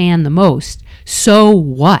hits the fan the most, so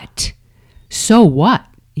what? So what?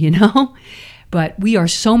 You know? But we are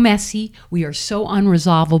so messy. We are so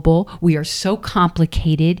unresolvable. We are so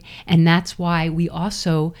complicated. And that's why we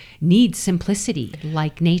also need simplicity,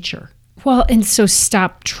 like nature. Well, and so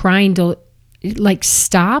stop trying to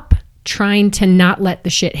not let the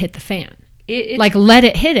shit hit the fan. Let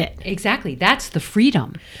it hit it. Exactly. That's the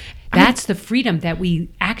freedom. That's the freedom that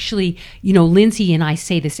we actually, Lindsay and I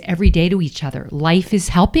say this every day to each other. Life is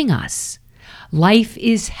helping us. Life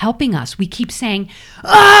is helping us. We keep saying,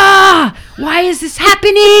 why is this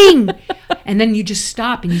happening? And then you just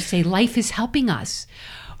stop and you say, life is helping us.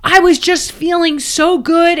 I was just feeling so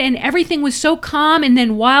good and everything was so calm, and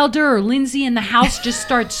then Wilder or Lindsay in the house just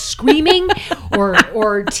starts screaming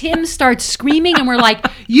or Tim starts screaming, and we're like,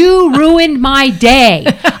 you ruined my day.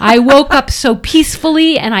 I woke up so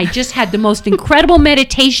peacefully and I just had the most incredible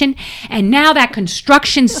meditation, and now that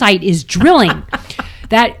construction site is drilling.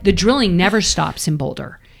 The drilling never stops in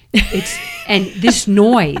Boulder. And this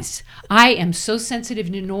noise, I am so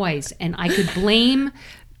sensitive to noise, and I could blame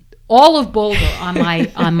all of Boulder on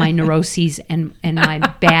my neuroses and my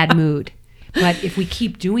bad mood. But if we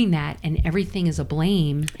keep doing that and everything is a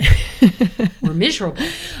blame, we're miserable.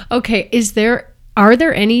 Okay, are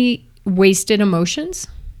there any wasted emotions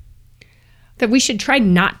that we should try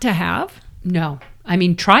not to have? No. I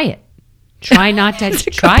mean, try it. Try not to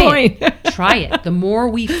try it. Try it. The more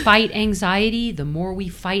we fight anxiety, the more we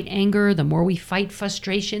fight anger, the more we fight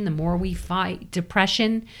frustration, the more we fight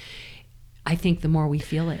depression, I think the more we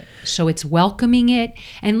feel it. So it's welcoming it.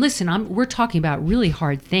 And listen, we're talking about really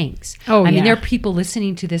hard things. I mean, there are people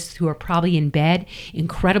listening to this who are probably in bed,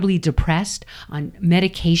 incredibly depressed, on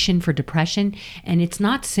medication for depression. And it's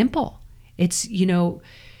not simple. It's,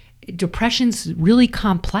 depression's really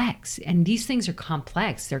complex. And these things are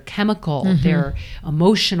complex. They're chemical, they're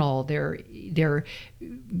emotional, they're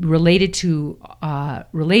related to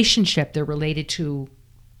relationship, they're related to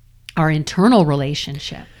our internal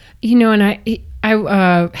relationship. And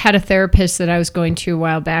I had a therapist that I was going to a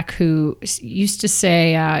while back who used to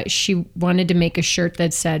say she wanted to make a shirt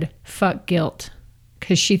that said, fuck guilt,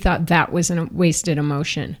 because she thought that was a wasted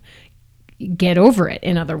emotion. Get over it,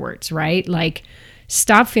 in other words, right? Like,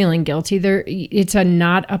 stop feeling guilty. It's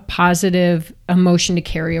not a positive emotion to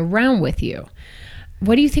carry around with you.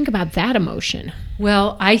 What do you think about that emotion?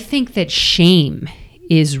 Well, I think that shame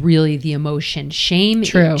is really the emotion. Shame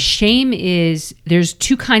is, there's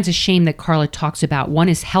two kinds of shame that Carla talks about. One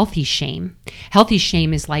is healthy shame. Healthy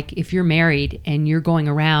shame is like if you're married and you're going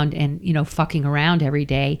around and, fucking around every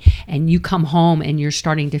day, and you come home and you're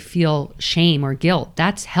starting to feel shame or guilt.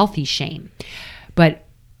 That's healthy shame. But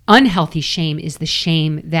unhealthy shame is the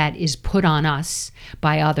shame that is put on us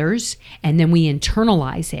by others, and then we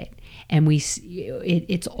internalize it. And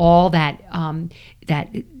it's all that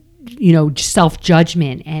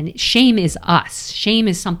self-judgment, and shame is us. Shame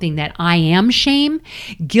is something that I am shame.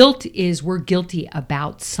 Guilt is we're guilty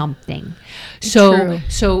about something.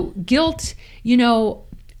 So guilt,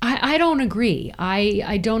 I don't agree.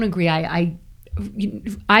 I don't agree.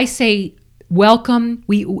 I say welcome.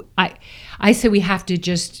 I say we have to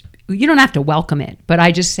just, you don't have to welcome it, but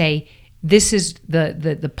I just say, this is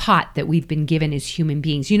the pot that we've been given as human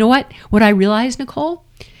beings. You know what? What I realized, Nicole?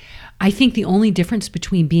 I think the only difference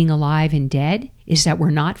between being alive and dead is that we're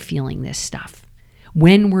not feeling this stuff.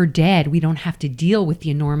 When we're dead, we don't have to deal with the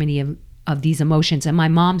enormity of these emotions. And my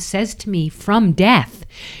mom says to me from death,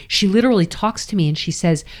 she literally talks to me and she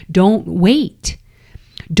says, don't wait.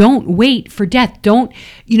 Don't wait for death. Don't,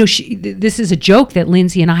 this is a joke that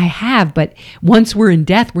Lindsay and I have, but once we're in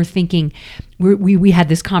death, we're thinking, we had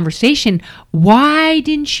this conversation. Why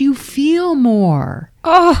didn't you feel more?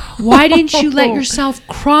 Oh, why didn't you let yourself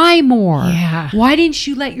cry more? Yeah. Why didn't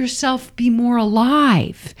you let yourself be more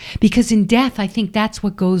alive? Because in death, I think that's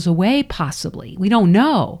what goes away, possibly. We don't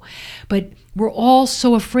know. But we're all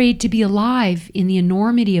so afraid to be alive in the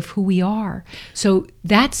enormity of who we are. So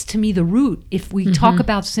that's, to me, the root. If we talk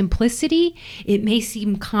about simplicity, it may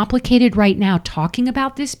seem complicated right now talking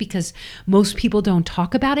about this because most people don't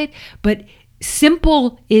talk about it. But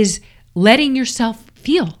simple is letting yourself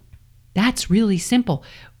feel. That's really simple.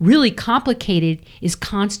 Really complicated is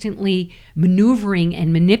constantly maneuvering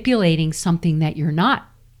and manipulating something that you're not.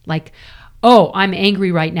 Like, oh, I'm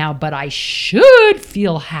angry right now, but I should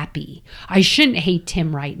feel happy. I shouldn't hate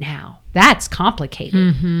Tim right now. That's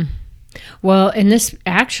complicated. Mm-hmm. Well, and this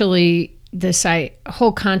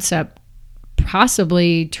whole concept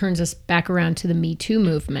possibly turns us back around to the Me Too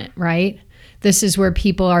movement, right? This is where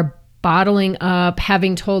people are bottling up,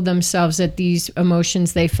 having told themselves that these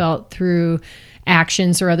emotions they felt through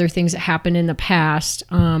actions or other things that happened in the past,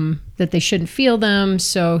 that they shouldn't feel them.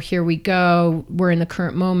 So here we go. We're in the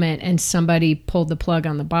current moment, and somebody pulled the plug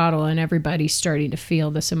on the bottle, and everybody's starting to feel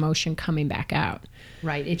this emotion coming back out.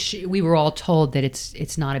 Right. We were all told that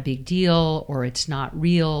it's not a big deal, or it's not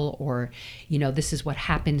real, or, this is what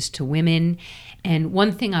happens to women. And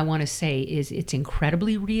one thing I want to say is it's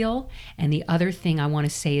incredibly real. And the other thing I want to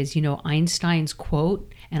say is, Einstein's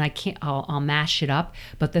quote, and I'll mash it up,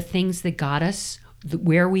 but the things that got us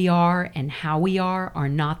where we are and how we are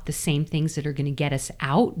not the same things that are going to get us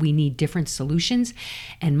out. We need different solutions.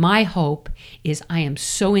 And my hope is, I am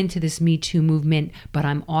so into this Me Too movement, but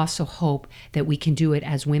I'm also hope that we can do it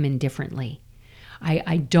as women differently.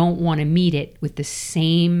 I don't want to meet it with the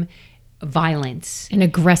same violence and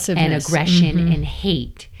aggressiveness and aggression and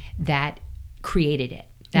hate that created it.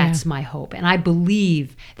 That's my hope. And I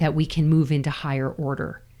believe that we can move into higher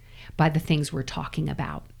order by the things we're talking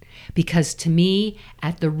about. Because to me,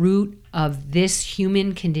 at the root of this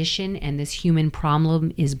human condition and this human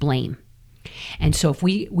problem is blame. And so if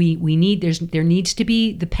we need, there needs to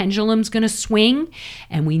be, the pendulum's going to swing,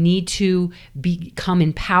 and we need to become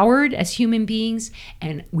empowered as human beings,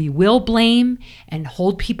 and we will blame and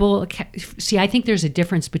hold people. See, I think there's a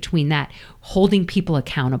difference between that, holding people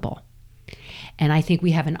accountable. And I think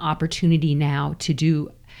we have an opportunity now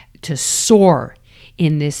to soar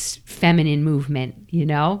in this feminine movement,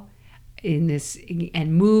 in this,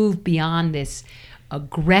 and move beyond this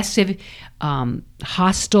aggressive,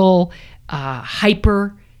 hostile,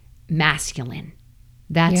 hyper masculine.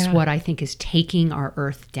 That's what I think is taking our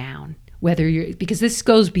earth down. Because this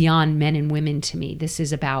goes beyond men and women to me. This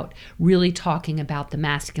is about really talking about the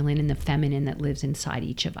masculine and the feminine that lives inside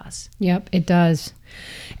each of us. Yep, it does.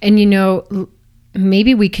 And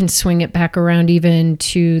maybe we can swing it back around even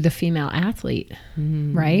to the female athlete,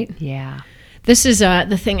 right? Yeah. This is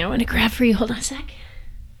the thing I want to grab for you. Hold on a sec.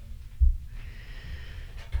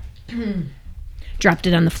 Dropped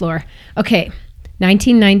it on the floor. Okay,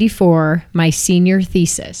 1994, my senior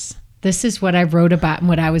thesis. This is what I wrote about and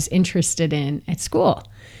what I was interested in at school.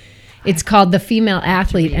 It's called The Female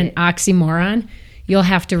Athlete, an Oxymoron. You'll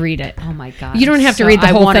have to read it. Oh my God. You don't have to read the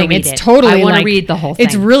whole thing. It's totally I want to read the whole thing.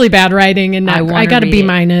 It's really bad writing, and I got a B-,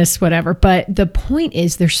 whatever. But the point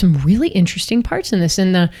is, there's some really interesting parts in this.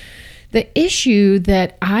 And the issue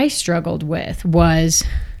that I struggled with was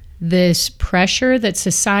this pressure that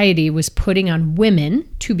society was putting on women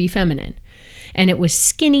to be feminine. And it was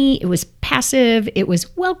skinny, it was passive, it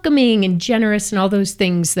was welcoming and generous and all those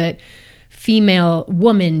things that female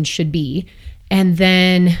woman should be. And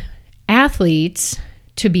then athletes,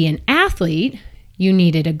 to be an athlete, you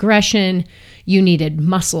needed aggression, you needed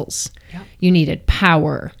muscles, you needed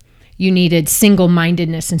power, you needed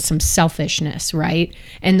single-mindedness and some selfishness, right?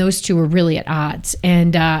 And those two were really at odds.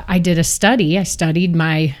 And I did a study. I studied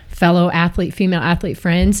my fellow female athlete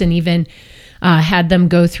friends, and even had them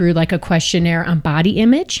go through like a questionnaire on body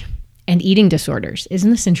image and eating disorders.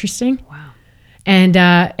 Isn't this interesting? Wow. And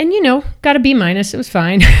got a B-. It was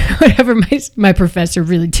fine. Whatever. My professor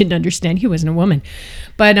really didn't understand. He wasn't a woman.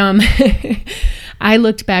 But I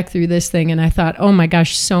looked back through this thing and I thought, oh my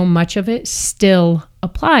gosh, so much of it still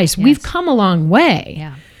applies. Yes. We've come a long way.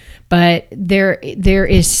 Yeah. But there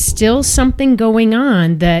is still something going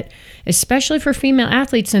on that, especially for female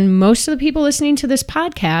athletes, and most of the people listening to this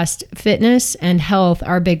podcast, fitness and health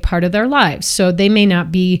are a big part of their lives. So they may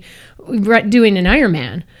not be doing an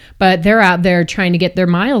Ironman, but they're out there trying to get their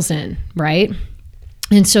miles in, right?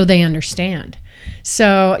 And so they understand.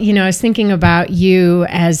 So, I was thinking about you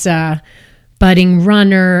as a budding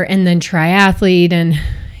runner and then triathlete. And,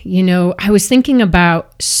 I was thinking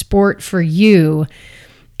about sport for you.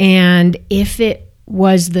 And if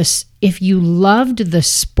you loved the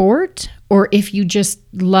sport, or if you just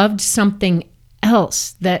loved something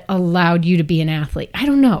else that allowed you to be an athlete. I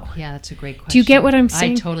don't know. Yeah, that's a great question. Do you get what I'm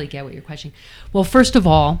saying? I totally get what you're questioning. Well, first of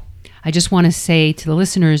all, I just want to say to the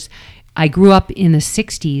listeners, I grew up in the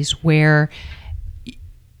 60s where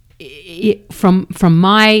from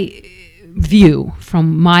my view,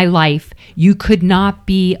 from my life, you could not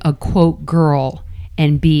be a quote girl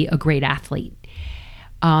and be a great athlete.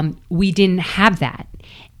 We didn't have that.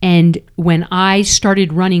 And when I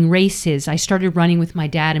started running races, I started running with my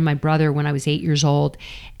dad and my brother when I was 8 years old,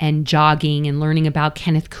 and jogging and learning about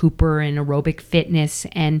Kenneth Cooper and aerobic fitness.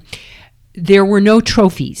 And there were no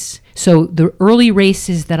trophies. So the early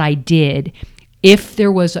races that I did, if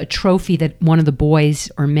there was a trophy that one of the boys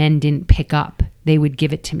or men didn't pick up, they would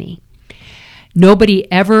give it to me. Nobody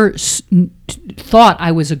ever thought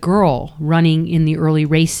I was a girl running in the early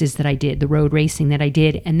races that I did, the road racing that I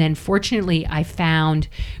did. And then fortunately, I found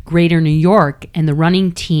Greater New York, and the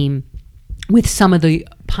running team with some of the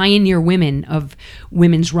pioneer women of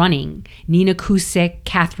women's running: Nina Kusik,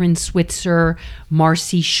 Catherine Switzer,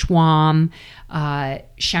 Marcy Schwamm,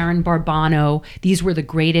 Sharon Barbano. These were the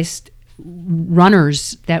greatest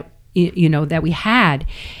runners that that we had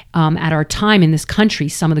at our time in this country.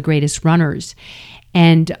 Some of the greatest runners.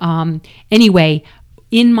 And anyway,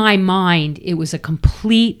 in my mind, it was a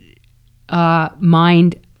complete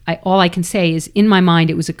all I can say is, in my mind,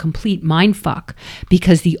 it was a complete mind fuck,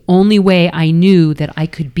 because the only way I knew that I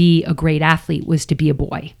could be a great athlete was to be a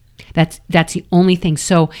boy. That's the only thing.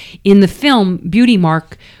 So in the film Beauty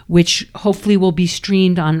Mark, which hopefully will be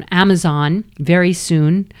streamed on Amazon very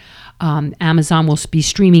soon, Amazon will be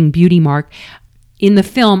streaming Beauty Mark. In the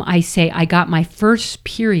film, I say I got my first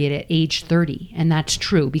period at age 30, and that's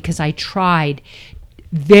true because I tried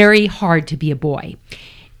very hard to be a boy.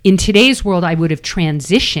 In today's world, I would have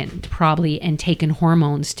transitioned probably and taken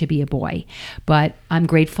hormones to be a boy, but I'm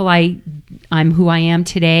grateful I'm who I am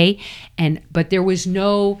today. But there was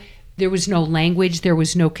no language, there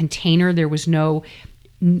was no container, there was nothing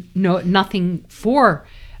for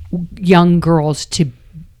young girls to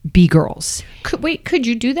be girls. Could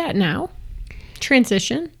you do that now?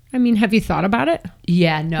 Transition? I mean, have you thought about it?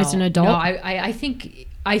 Yeah, no. As an adult? No,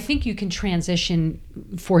 I think you can transition,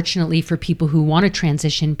 fortunately, for people who want to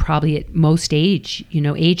transition, probably at most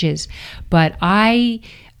ages. But I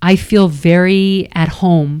feel very at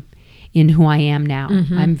home in who I am now.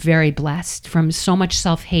 Mm-hmm. I'm very blessed from so much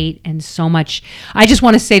self-hate and so much. I just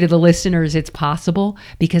want to say to the listeners, it's possible,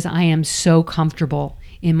 because I am so comfortable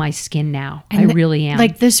in my skin now. And I really am.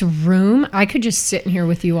 Like this room, I could just sit in here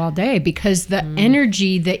with you all day, because the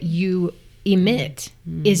energy that you emit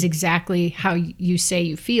is exactly how you say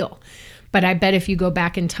you feel. But I bet if you go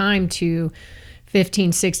back in time to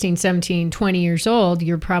 15, 16, 17, 20 years old,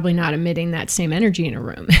 you're probably not emitting that same energy in a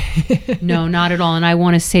room. No, not at all. And I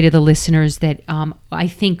want to say to the listeners that I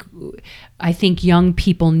think young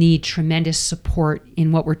people need tremendous support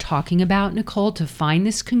in what we're talking about, Nicole, to find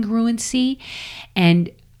this congruency. And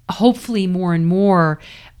hopefully more and more,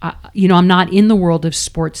 I'm not in the world of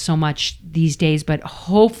sports so much these days, but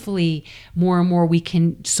hopefully more and more we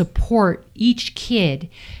can support each kid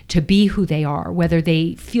to be who they are, whether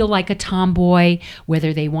they feel like a tomboy,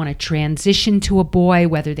 whether they want to transition to a boy,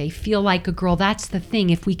 whether they feel like a girl. That's the thing.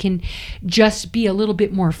 If we can just be a little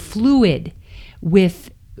bit more fluid with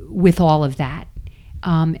all of that.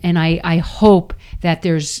 And I hope that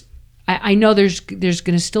I know there's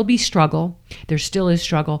going to still be struggle. There still is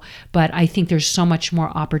struggle, but I think there's so much more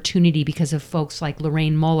opportunity because of folks like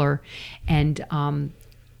Lorraine Muller and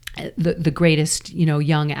the greatest,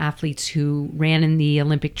 young athletes who ran in the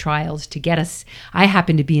Olympic trials to get us. I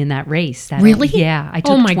happened to be in that race. Really? Yeah, I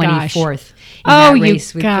took 24th in that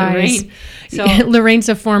race with Lorraine. So Lorraine's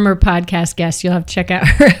a former podcast guest. You'll have to check out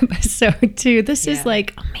her episode too. This is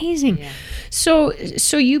like amazing. Yeah. So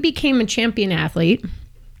you became a champion athlete,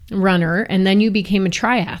 runner, and then you became a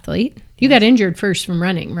triathlete. You got injured first from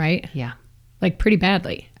running, right? Yeah. Like pretty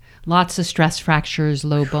badly. Lots of stress fractures,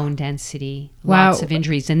 low bone density, lots of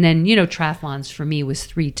injuries. And then, triathlons for me was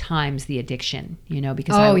 3 times the addiction,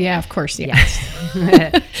 because yeah, of course. Yeah.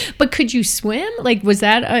 Yes. But could you swim? Like, was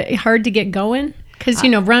that hard to get going? Because,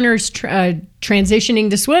 runners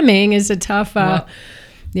transitioning to swimming is a tough,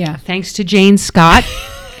 yeah. Thanks to Jane Scott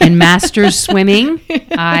and masters swimming,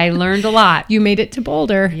 I learned a lot. You made it to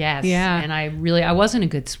Boulder. Yes. Yeah. And I wasn't a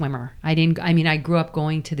good swimmer. I grew up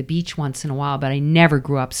going to the beach once in a while, but I never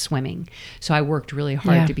grew up swimming. So I worked really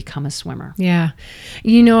hard to become a swimmer. Yeah.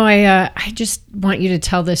 I just want you to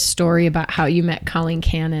tell this story about how you met Colleen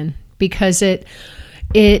Cannon, because it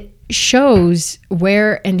shows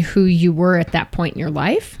where and who you were at that point in your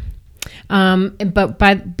life.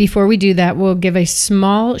 But before we do that, we'll give a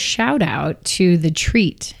small shout out to the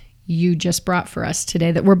treat you just brought for us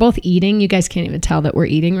today that we're both eating. You guys can't even tell that we're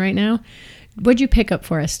eating right now. What'd you pick up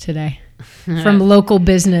for us today from local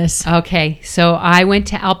business? Okay. So I went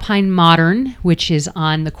to Alpine Modern, which is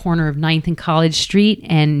on the corner of 9th and College Street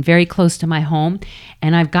and very close to my home.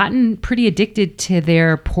 And I've gotten pretty addicted to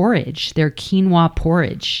their porridge, their quinoa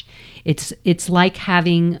porridge. It's like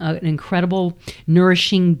having an incredible,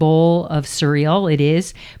 nourishing bowl of cereal. It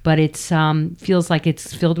is, but it's feels like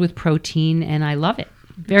it's filled with protein, and I love it.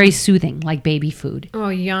 Very soothing, like baby food. Oh,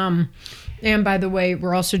 yum! And by the way,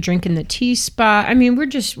 we're also drinking the Tea Spot. I mean, we're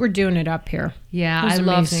doing it up here. Yeah, I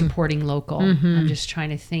love supporting local. Mm-hmm. I'm just trying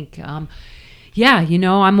to think. I'm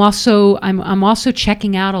also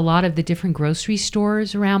checking out a lot of the different grocery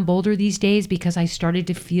stores around Boulder these days, because I started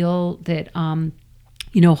to feel that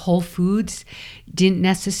Whole Foods didn't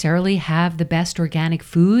necessarily have the best organic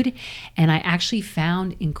food. And I actually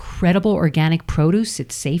found incredible organic produce at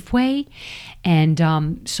Safeway. And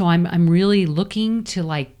so I'm really looking to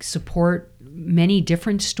like support many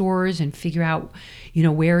different stores and figure out,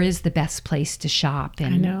 where is the best place to shop.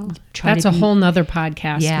 And I know. That's a whole nother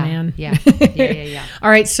podcast, man. Yeah. All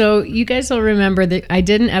right. So you guys will remember that I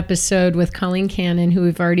did an episode with Colleen Cannon, who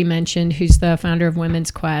we've already mentioned, who's the founder of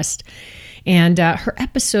Women's Quest. And her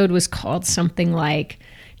episode was called something like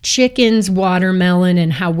Chickens, Watermelon,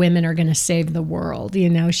 and How Women Are Going to Save the World.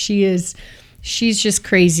 She's just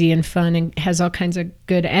crazy and fun and has all kinds of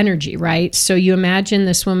good energy, right? So you imagine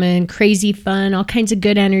this woman, crazy fun, all kinds of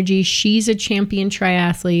good energy. She's a champion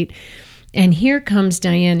triathlete. And here comes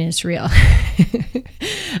Diane Israel.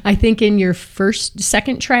 I think in your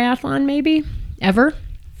second triathlon, maybe, ever?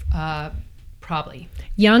 Probably.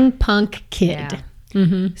 Young punk kid. Yeah.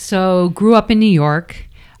 Mm-hmm. So grew up in New York,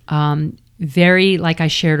 very, like I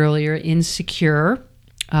shared earlier, insecure,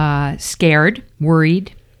 scared,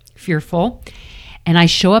 worried, fearful. And I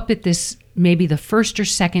show up at this, maybe the first or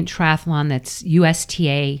second triathlon that's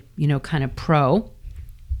USTA, kind of pro.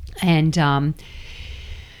 And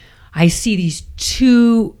I see these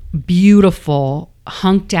two beautiful,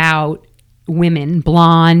 hunked out women,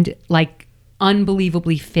 blonde, like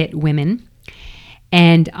unbelievably fit women.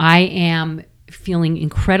 And I am feeling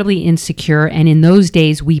incredibly insecure. And in those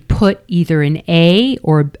days, we put either an A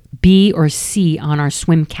or B or C on our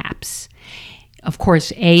swim caps. Of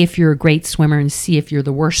course, A if you're a great swimmer and C if you're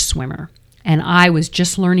the worst swimmer. And I was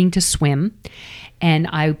just learning to swim. And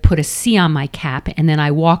I put a C on my cap. And then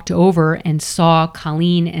I walked over and saw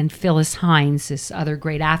Colleen and Phyllis Hines, this other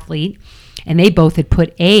great athlete. And they both had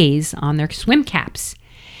put A's on their swim caps.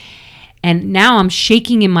 And now I'm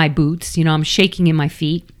shaking in my boots. I'm shaking in my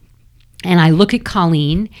feet. And I look at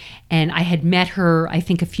Colleen, and I had met her, I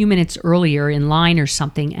think, a few minutes earlier in line or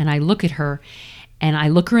something. And I look at her, and I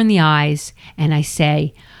look her in the eyes, and I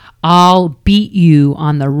say, "I'll beat you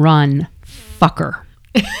on the run, fucker."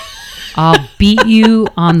 I'll beat you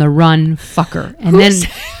on the run, fucker.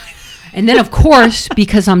 And then, of course,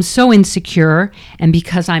 because I'm so insecure and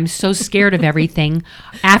because I'm so scared of everything,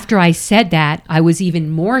 after I said that, I was even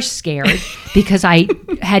more scared because I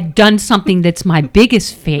had done something that's my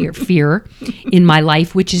biggest fear in my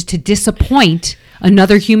life, which is to disappoint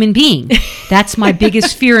another human being. That's my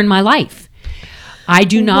biggest fear in my life. I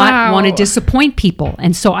do not want to disappoint people.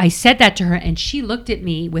 And so I said that to her, and she looked at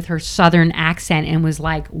me with her Southern accent and was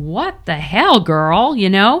like, "What the hell, girl?"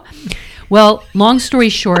 Well, long story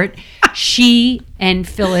short, she and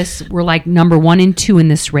Phyllis were like number 1 and 2 in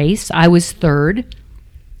this race. I was third.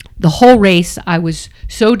 The whole race, I was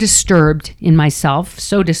so disturbed in myself,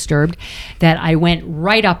 so disturbed, that I went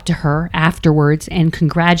right up to her afterwards and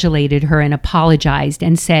congratulated her and apologized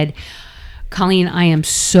and said, "Colleen, I am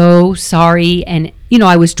so sorry." And,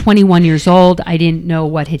 I was 21 years old. I didn't know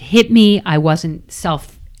what had hit me. I wasn't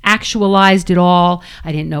self-actualized at all.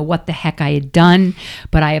 I didn't know what the heck I had done,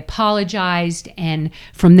 but I apologized. And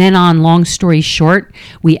from then on, long story short,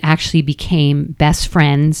 we actually became best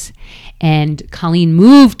friends. And Colleen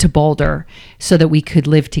moved to Boulder so that we could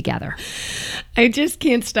live together. I just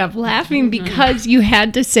can't stop laughing because you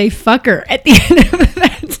had to say fucker at the end of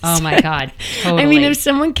that. Oh my God. Totally. I mean, if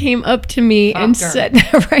someone came up to me and said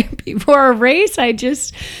that right before a race,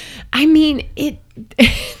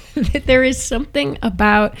 there is something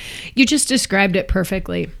about, you just described it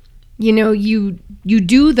perfectly. You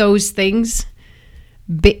do those things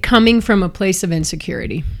coming from a place of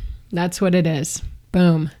insecurity. That's what it is.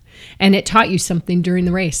 Boom. And it taught you something during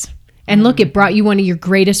the race. And look, it brought you one of your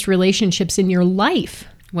greatest relationships in your life.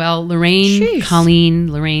 Well, Colleen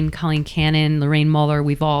Cannon, Lorraine Muller,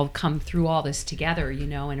 we've all come through all this together,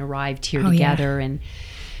 and arrived here together. Yeah. And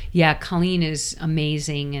yeah, Colleen is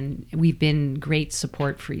amazing, and we've been great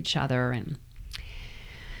support for each other. And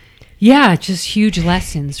yeah, just huge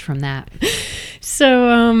lessons from that.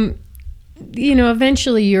 So,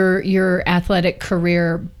 eventually your athletic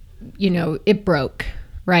career, it broke,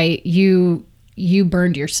 right? You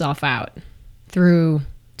burned yourself out through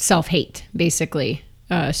self-hate, basically.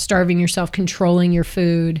 Starving yourself, controlling your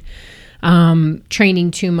food,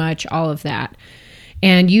 training too much, all of that.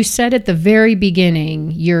 And you said at the very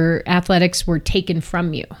beginning, your athletics were taken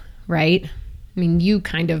from you, right? I mean,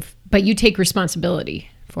 but you take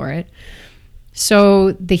responsibility for it.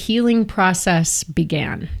 So the healing process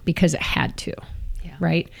began because it had to,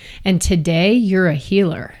 right? And today you're a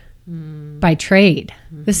healer by trade.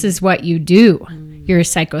 This is what you do. You're a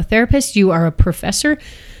psychotherapist. You are a professor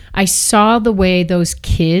I saw the way those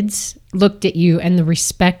kids looked at you and the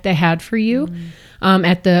respect they had for you.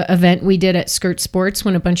 At the event we did at Skirt Sports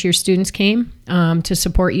when a bunch of your students came to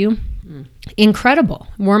support you. Incredible.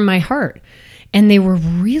 Warmed my heart. And they were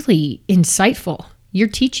really insightful. You're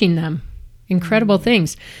teaching them incredible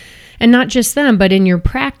things. And not just them, but in your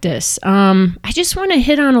practice. I just want to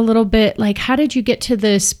hit on a little bit, like, how did you get to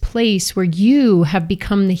this place where you have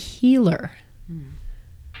become the healer?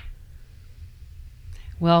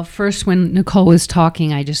 Well, first, when Nicole was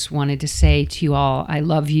talking, I just wanted to say to you all, I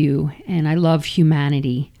love you and I love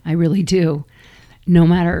humanity. I really do. No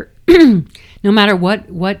matter no matter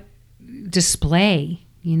what display,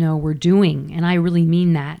 we're doing. And I really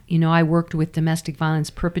mean that. I worked with domestic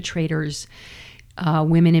violence perpetrators,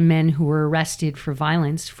 women and men who were arrested for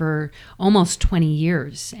violence for almost 20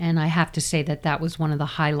 years. And I have to say that was one of the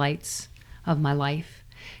highlights of my life,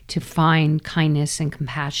 to find kindness and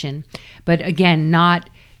compassion. But again, not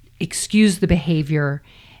excuse the behavior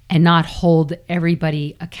and not hold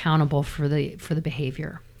everybody accountable for the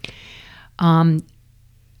behavior.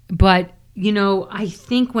 But, I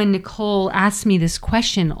think when Nicole asked me this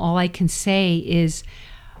question, all I can say is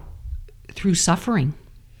through suffering,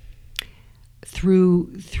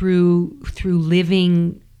 through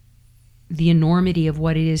living the enormity of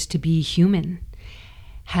what it is to be human,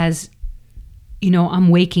 I'm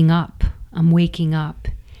waking up,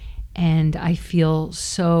 and I feel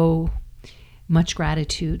so much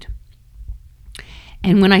gratitude.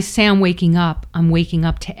 And when I say I'm waking up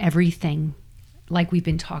to everything like we've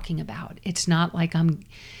been talking about. It's not like I'm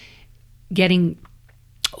getting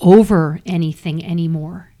over anything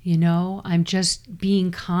anymore, I'm just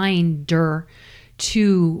being kinder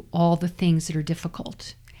to all the things that are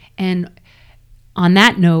difficult. And on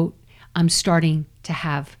that note, I'm starting to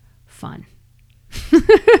have fun.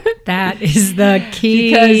 That is the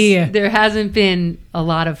key. Because there hasn't been a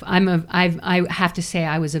lot of, I have to say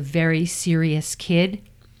I was a very serious kid,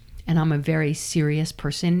 and I'm a very serious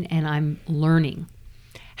person, and I'm learning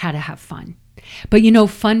how to have fun. But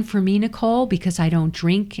fun for me, Nicole, because I don't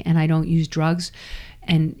drink and I don't use drugs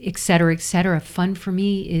and et cetera, fun for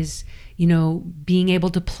me is, being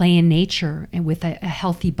able to play in nature and with a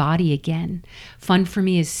healthy body again. Fun for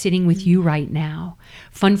me is sitting with you right now.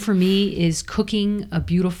 Fun for me is cooking a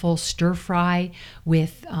beautiful stir fry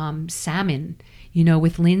with salmon,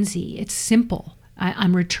 with Lindsay. It's simple.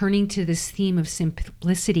 I'm returning to this theme of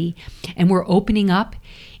simplicity, and we're opening up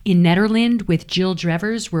in Nederland with Jill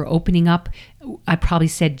Drevers. We're opening up, I probably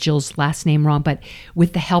said Jill's last name wrong, but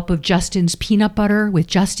with the help of Justin's Peanut Butter, with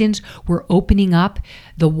Justin's, we're opening up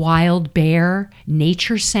the Wild Bear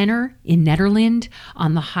Nature Center in Nederland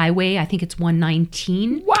on the highway. I think it's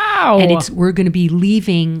 119. Wow. And we're going to be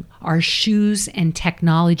leaving our shoes and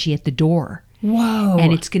technology at the door. Whoa.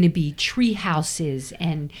 And it's going to be tree houses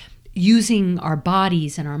and using our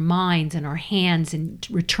bodies and our minds and our hands and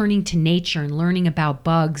returning to nature and learning about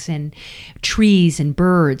bugs and trees and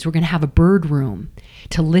birds. We're going to have a bird room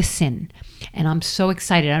to listen. And I'm so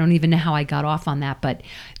excited. I don't even know how I got off on that, but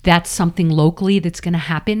that's something locally that's going to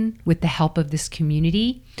happen with the help of this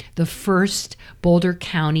community. The first Boulder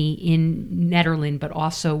County in Nederland, but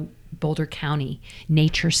also Boulder County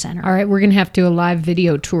Nature Center. All right, we're going to have to do a live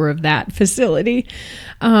video tour of that facility.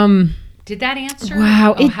 Did that answer?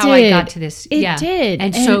 Wow, it how did. I got to this. It did.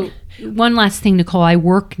 And so one last thing, Nicole, I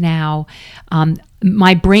work now. Our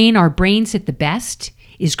brains at the best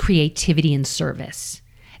is creativity and service.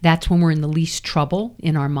 That's when we're in the least trouble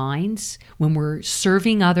in our minds, when we're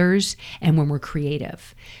serving others and when we're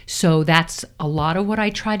creative. So that's a lot of what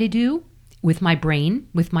I try to do with my brain,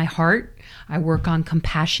 with my heart. I work on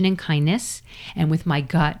compassion and kindness, and with my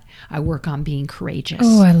gut, I work on being courageous.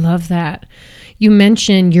 Oh, I love that. You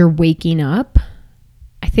mentioned you're waking up.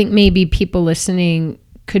 I think maybe people listening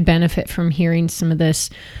could benefit from hearing some of this.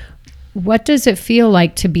 What does it feel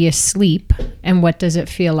like to be asleep, and what does it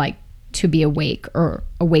feel like to be awake or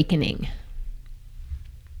awakening?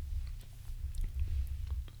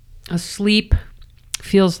 Asleep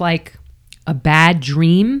feels like a bad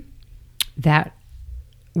dream that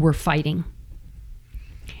we're fighting.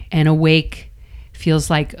 And awake feels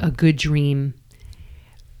like a good dream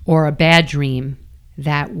or a bad dream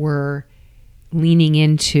that we're leaning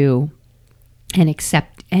into and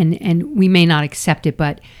accept. And we may not accept it,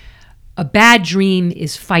 but a bad dream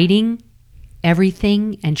is fighting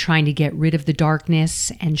everything and trying to get rid of the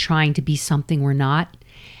darkness and trying to be something we're not.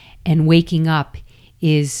 And waking up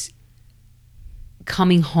is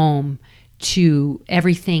coming home to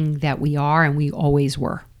everything that we are and we always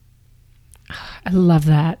were. I love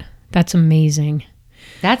that. That's amazing.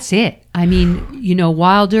 That's it. I mean,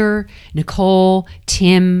 Wilder, Nicole,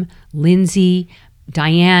 Tim, Lindsay,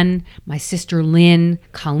 Diane, my sister Lynn,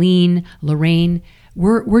 Colleen, Lorraine,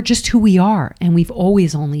 we're just who we are, and we've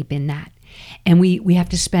always only been that. And we have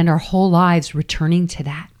to spend our whole lives returning to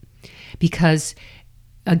that, because,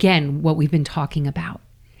 again, what we've been talking about.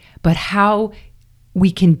 But how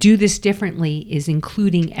we can do this differently is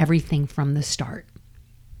including everything from the start.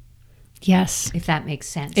 Yes. If that makes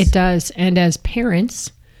sense. It does. And as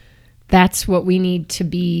parents, that's what we need to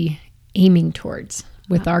be aiming towards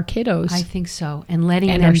with our kiddos. I think so. And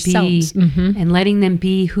letting And them ourselves. be and letting them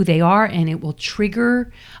be who they are, and it will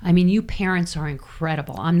trigger. I mean, you parents are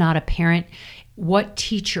incredible. I'm not a parent. What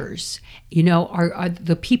teachers, are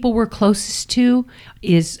the people we're closest to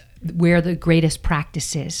is where the greatest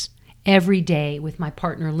practice is. Every day with my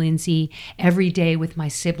partner Lindsay, every day with my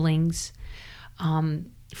siblings,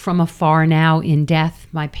 from afar now in death,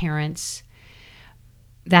 my parents.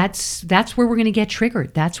 That's where we're going to get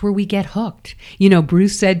triggered. That's where we get hooked.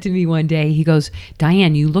 Bruce said to me one day, he goes,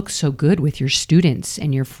 "Diane, you look so good with your students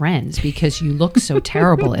and your friends because you look so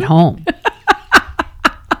terrible at home."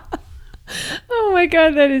 Oh my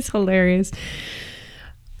God, that is hilarious.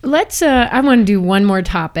 Let's, I want to do one more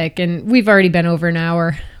topic, and we've already been over an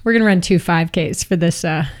hour. We're going to run 2 5Ks for this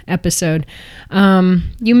episode.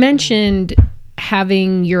 You mentioned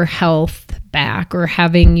having your health back, or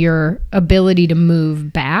having your ability to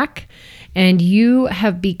move back, and you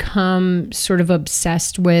have become sort of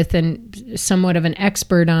obsessed with and somewhat of an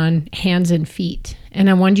expert on hands and feet. And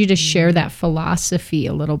I wanted you to share that philosophy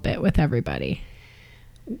a little bit with everybody.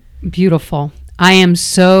 Beautiful. I am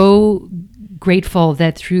so grateful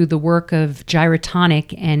that through the work of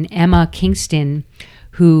Gyrotonic and Emma Kingston,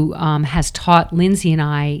 who has taught Lindsay and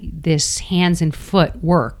I this hands and foot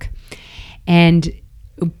work. And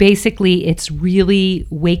basically, it's really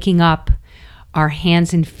waking up our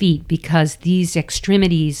hands and feet, because these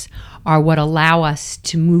extremities are what allow us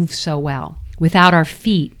to move so well. Without our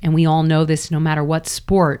feet, and we all know this no matter what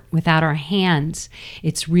sport, without our hands,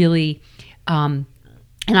 it's really...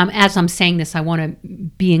 as I'm saying this, I want to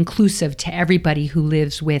be inclusive to everybody who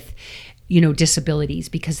lives with, disabilities,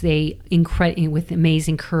 because they, with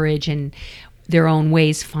amazing courage and their own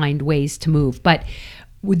ways, find ways to move. But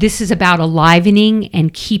this is about alivening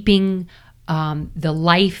and keeping the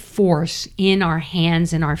life force in our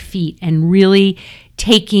hands and our feet, and really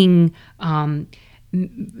taking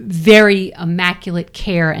very immaculate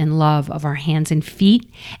care and love of our hands and feet.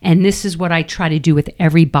 And this is what I try to do with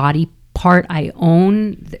every body part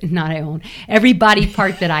every body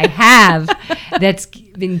part that I have that's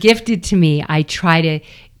been gifted to me. I try to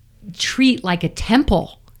treat like a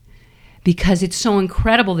temple, because it's so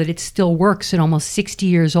incredible that it still works at almost 60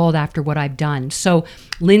 years old after what I've done. So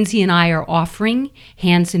Lindsay and I are offering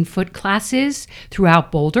hands and foot classes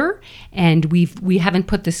throughout Boulder, and we haven't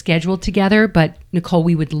put the schedule together, but Nicole,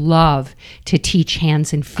 we would love to teach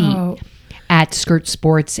hands and feet at Skirt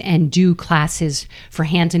Sports and do classes for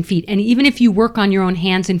hands and feet. And even if you work on your own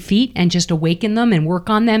hands and feet and just awaken them and work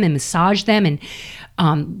on them and massage them and,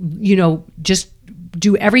 just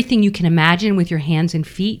do everything you can imagine with your hands and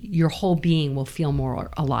feet, your whole being will feel more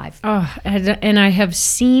alive. Oh, and I have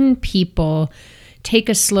seen people take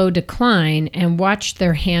a slow decline and watch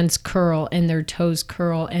their hands curl and their toes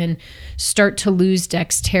curl and start to lose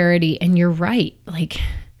dexterity. And you're right.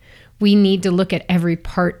 We need to look at every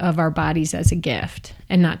part of our bodies as a gift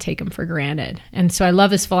and not take them for granted. And so I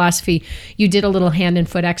love this philosophy. You did a little hand and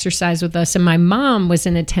foot exercise with us, and my mom was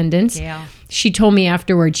in attendance. Yeah. She told me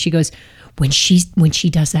afterwards, she goes, when she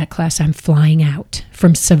does that class, I'm flying out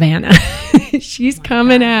from Savannah. She's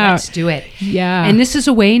coming out. Let's do it. Yeah. And this is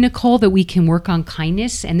a way, Nicole, that we can work on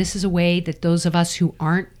kindness. And this is a way that those of us who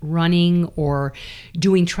aren't running or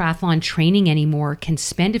doing triathlon training anymore can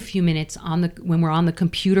spend a few minutes when we're on the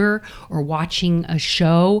computer or watching a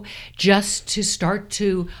show, just to start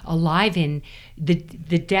to aliven the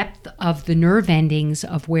depth of the nerve endings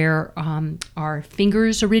of where our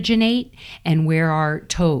fingers originate and where our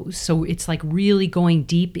toes. So it's like really going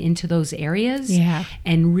deep into those areas. Yeah.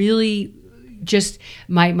 And really just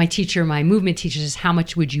my movement teacher says, how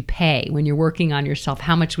much would you pay when you're working on yourself?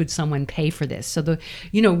 How much would someone pay for this? So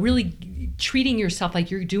really treating yourself like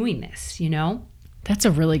you're doing this, That's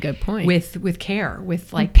a really good point. with care,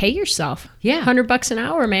 with pay yourself. Yeah. $100 an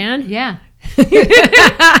hour, man. Yeah.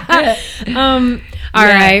 All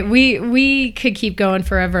right. We could keep going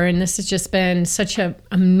forever, and this has just been such an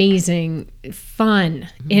amazing, fun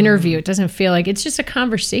interview. It doesn't feel like it's just a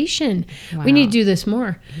conversation. Wow. We need to do this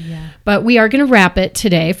more. Yeah. But we are going to wrap it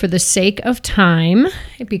today for the sake of time,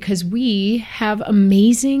 because we have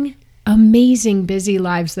amazing amazing, busy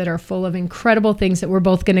lives that are full of incredible things that we're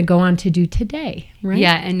both going to go on to do today, right?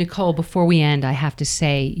 Yeah, and Nicole, before we end, I have to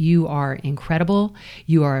say you are incredible.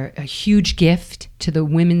 You are a huge gift to the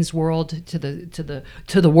women's world, to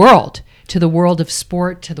the world of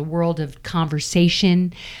sport, to the world of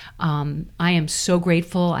conversation. I am so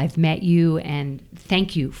grateful I've met you, and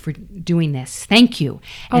thank you for doing this. Thank you.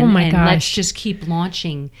 Oh my gosh. Let's just keep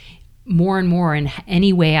launching more and more in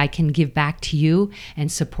any way I can give back to you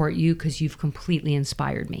and support you, because you've completely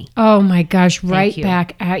inspired me. Oh my gosh, right you.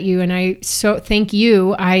 back at you. And I so thank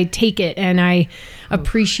you. I take it, and I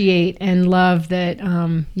appreciate and love that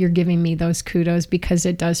you're giving me those kudos, because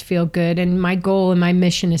it does feel good. And my goal and my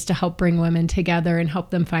mission is to help bring women together and help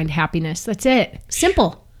them find happiness. That's it.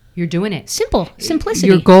 Simple. You're doing it. Simple. Simplicity.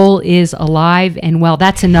 Your goal is alive and well.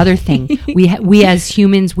 That's another thing. We as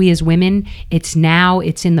humans, we as women, it's now,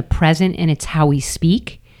 it's in the present, and it's how we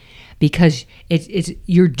speak, because it's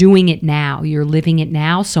you're doing it now. You're living it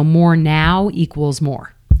now. So more now equals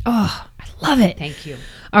more. Oh, I love it. Thank you.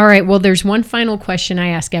 All right. Well, there's one final question I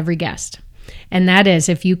ask every guest. And that is,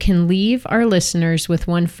 if you can leave our listeners with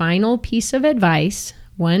one final piece of advice,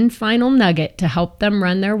 one final nugget to help them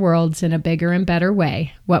run their worlds in a bigger and better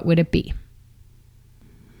way, what would it be?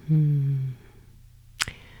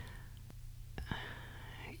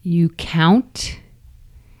 You count.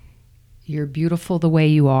 You're beautiful the way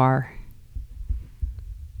you are.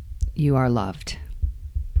 You are loved.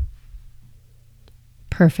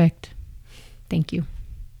 Perfect. Thank you.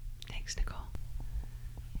 Thanks, Nicole.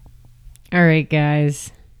 All right,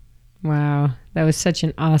 guys. Wow. That was such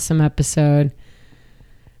an awesome episode.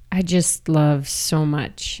 I just love so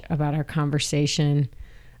much about our conversation.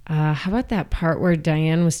 How about that part where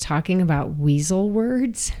Diane was talking about weasel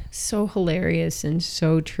words? So hilarious and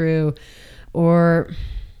so true. Or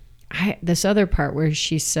this other part where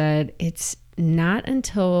she said, it's not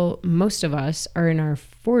until most of us are in our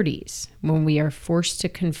 40s when we are forced to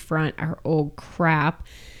confront our old crap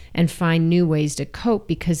and find new ways to cope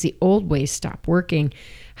because the old ways stop working.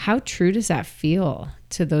 How true does that feel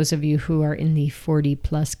to those of you who are in the 40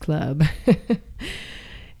 plus club?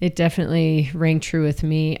 It definitely rang true with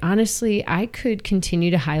me. Honestly, I could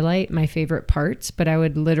continue to highlight my favorite parts, but I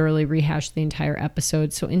would literally rehash the entire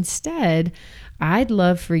episode. So instead, I'd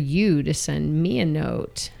love for you to send me a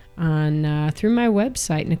note on through my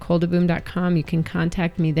website, NicoleDeBoom.com. You can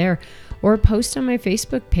contact me there, or post on my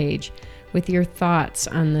Facebook page with your thoughts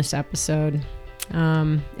on this episode.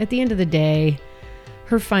 At the end of the day,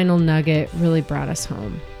 her final nugget really brought us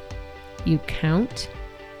home. You count,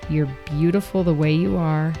 you're beautiful the way you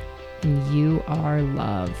are, and you are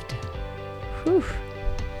loved. Whew.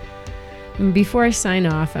 And before I sign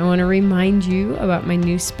off, I want to remind you about my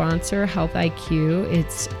new sponsor, Health IQ.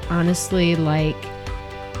 It's honestly like,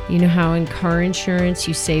 you know how in car insurance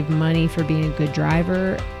you save money for being a good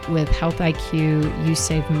driver? With Health IQ, you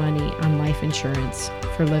save money on life insurance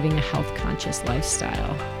for living a health-conscious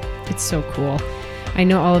lifestyle. It's so cool. I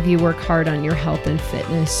know all of you work hard on your health and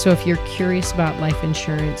fitness, so if you're curious about life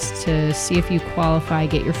insurance, to see if you qualify,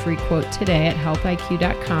 get your free quote today at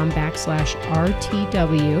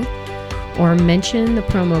healthiq.com/RTW, or mention the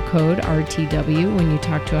promo code RTW when you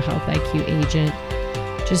talk to a Health IQ agent.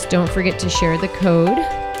 Just don't forget to share the code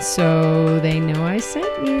so they know I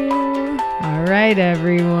sent you. All right,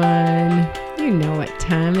 everyone. You know what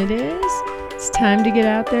time it is. It's time to get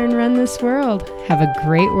out there and run this world. Have a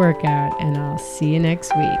great workout, and I'll see you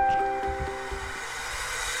next week.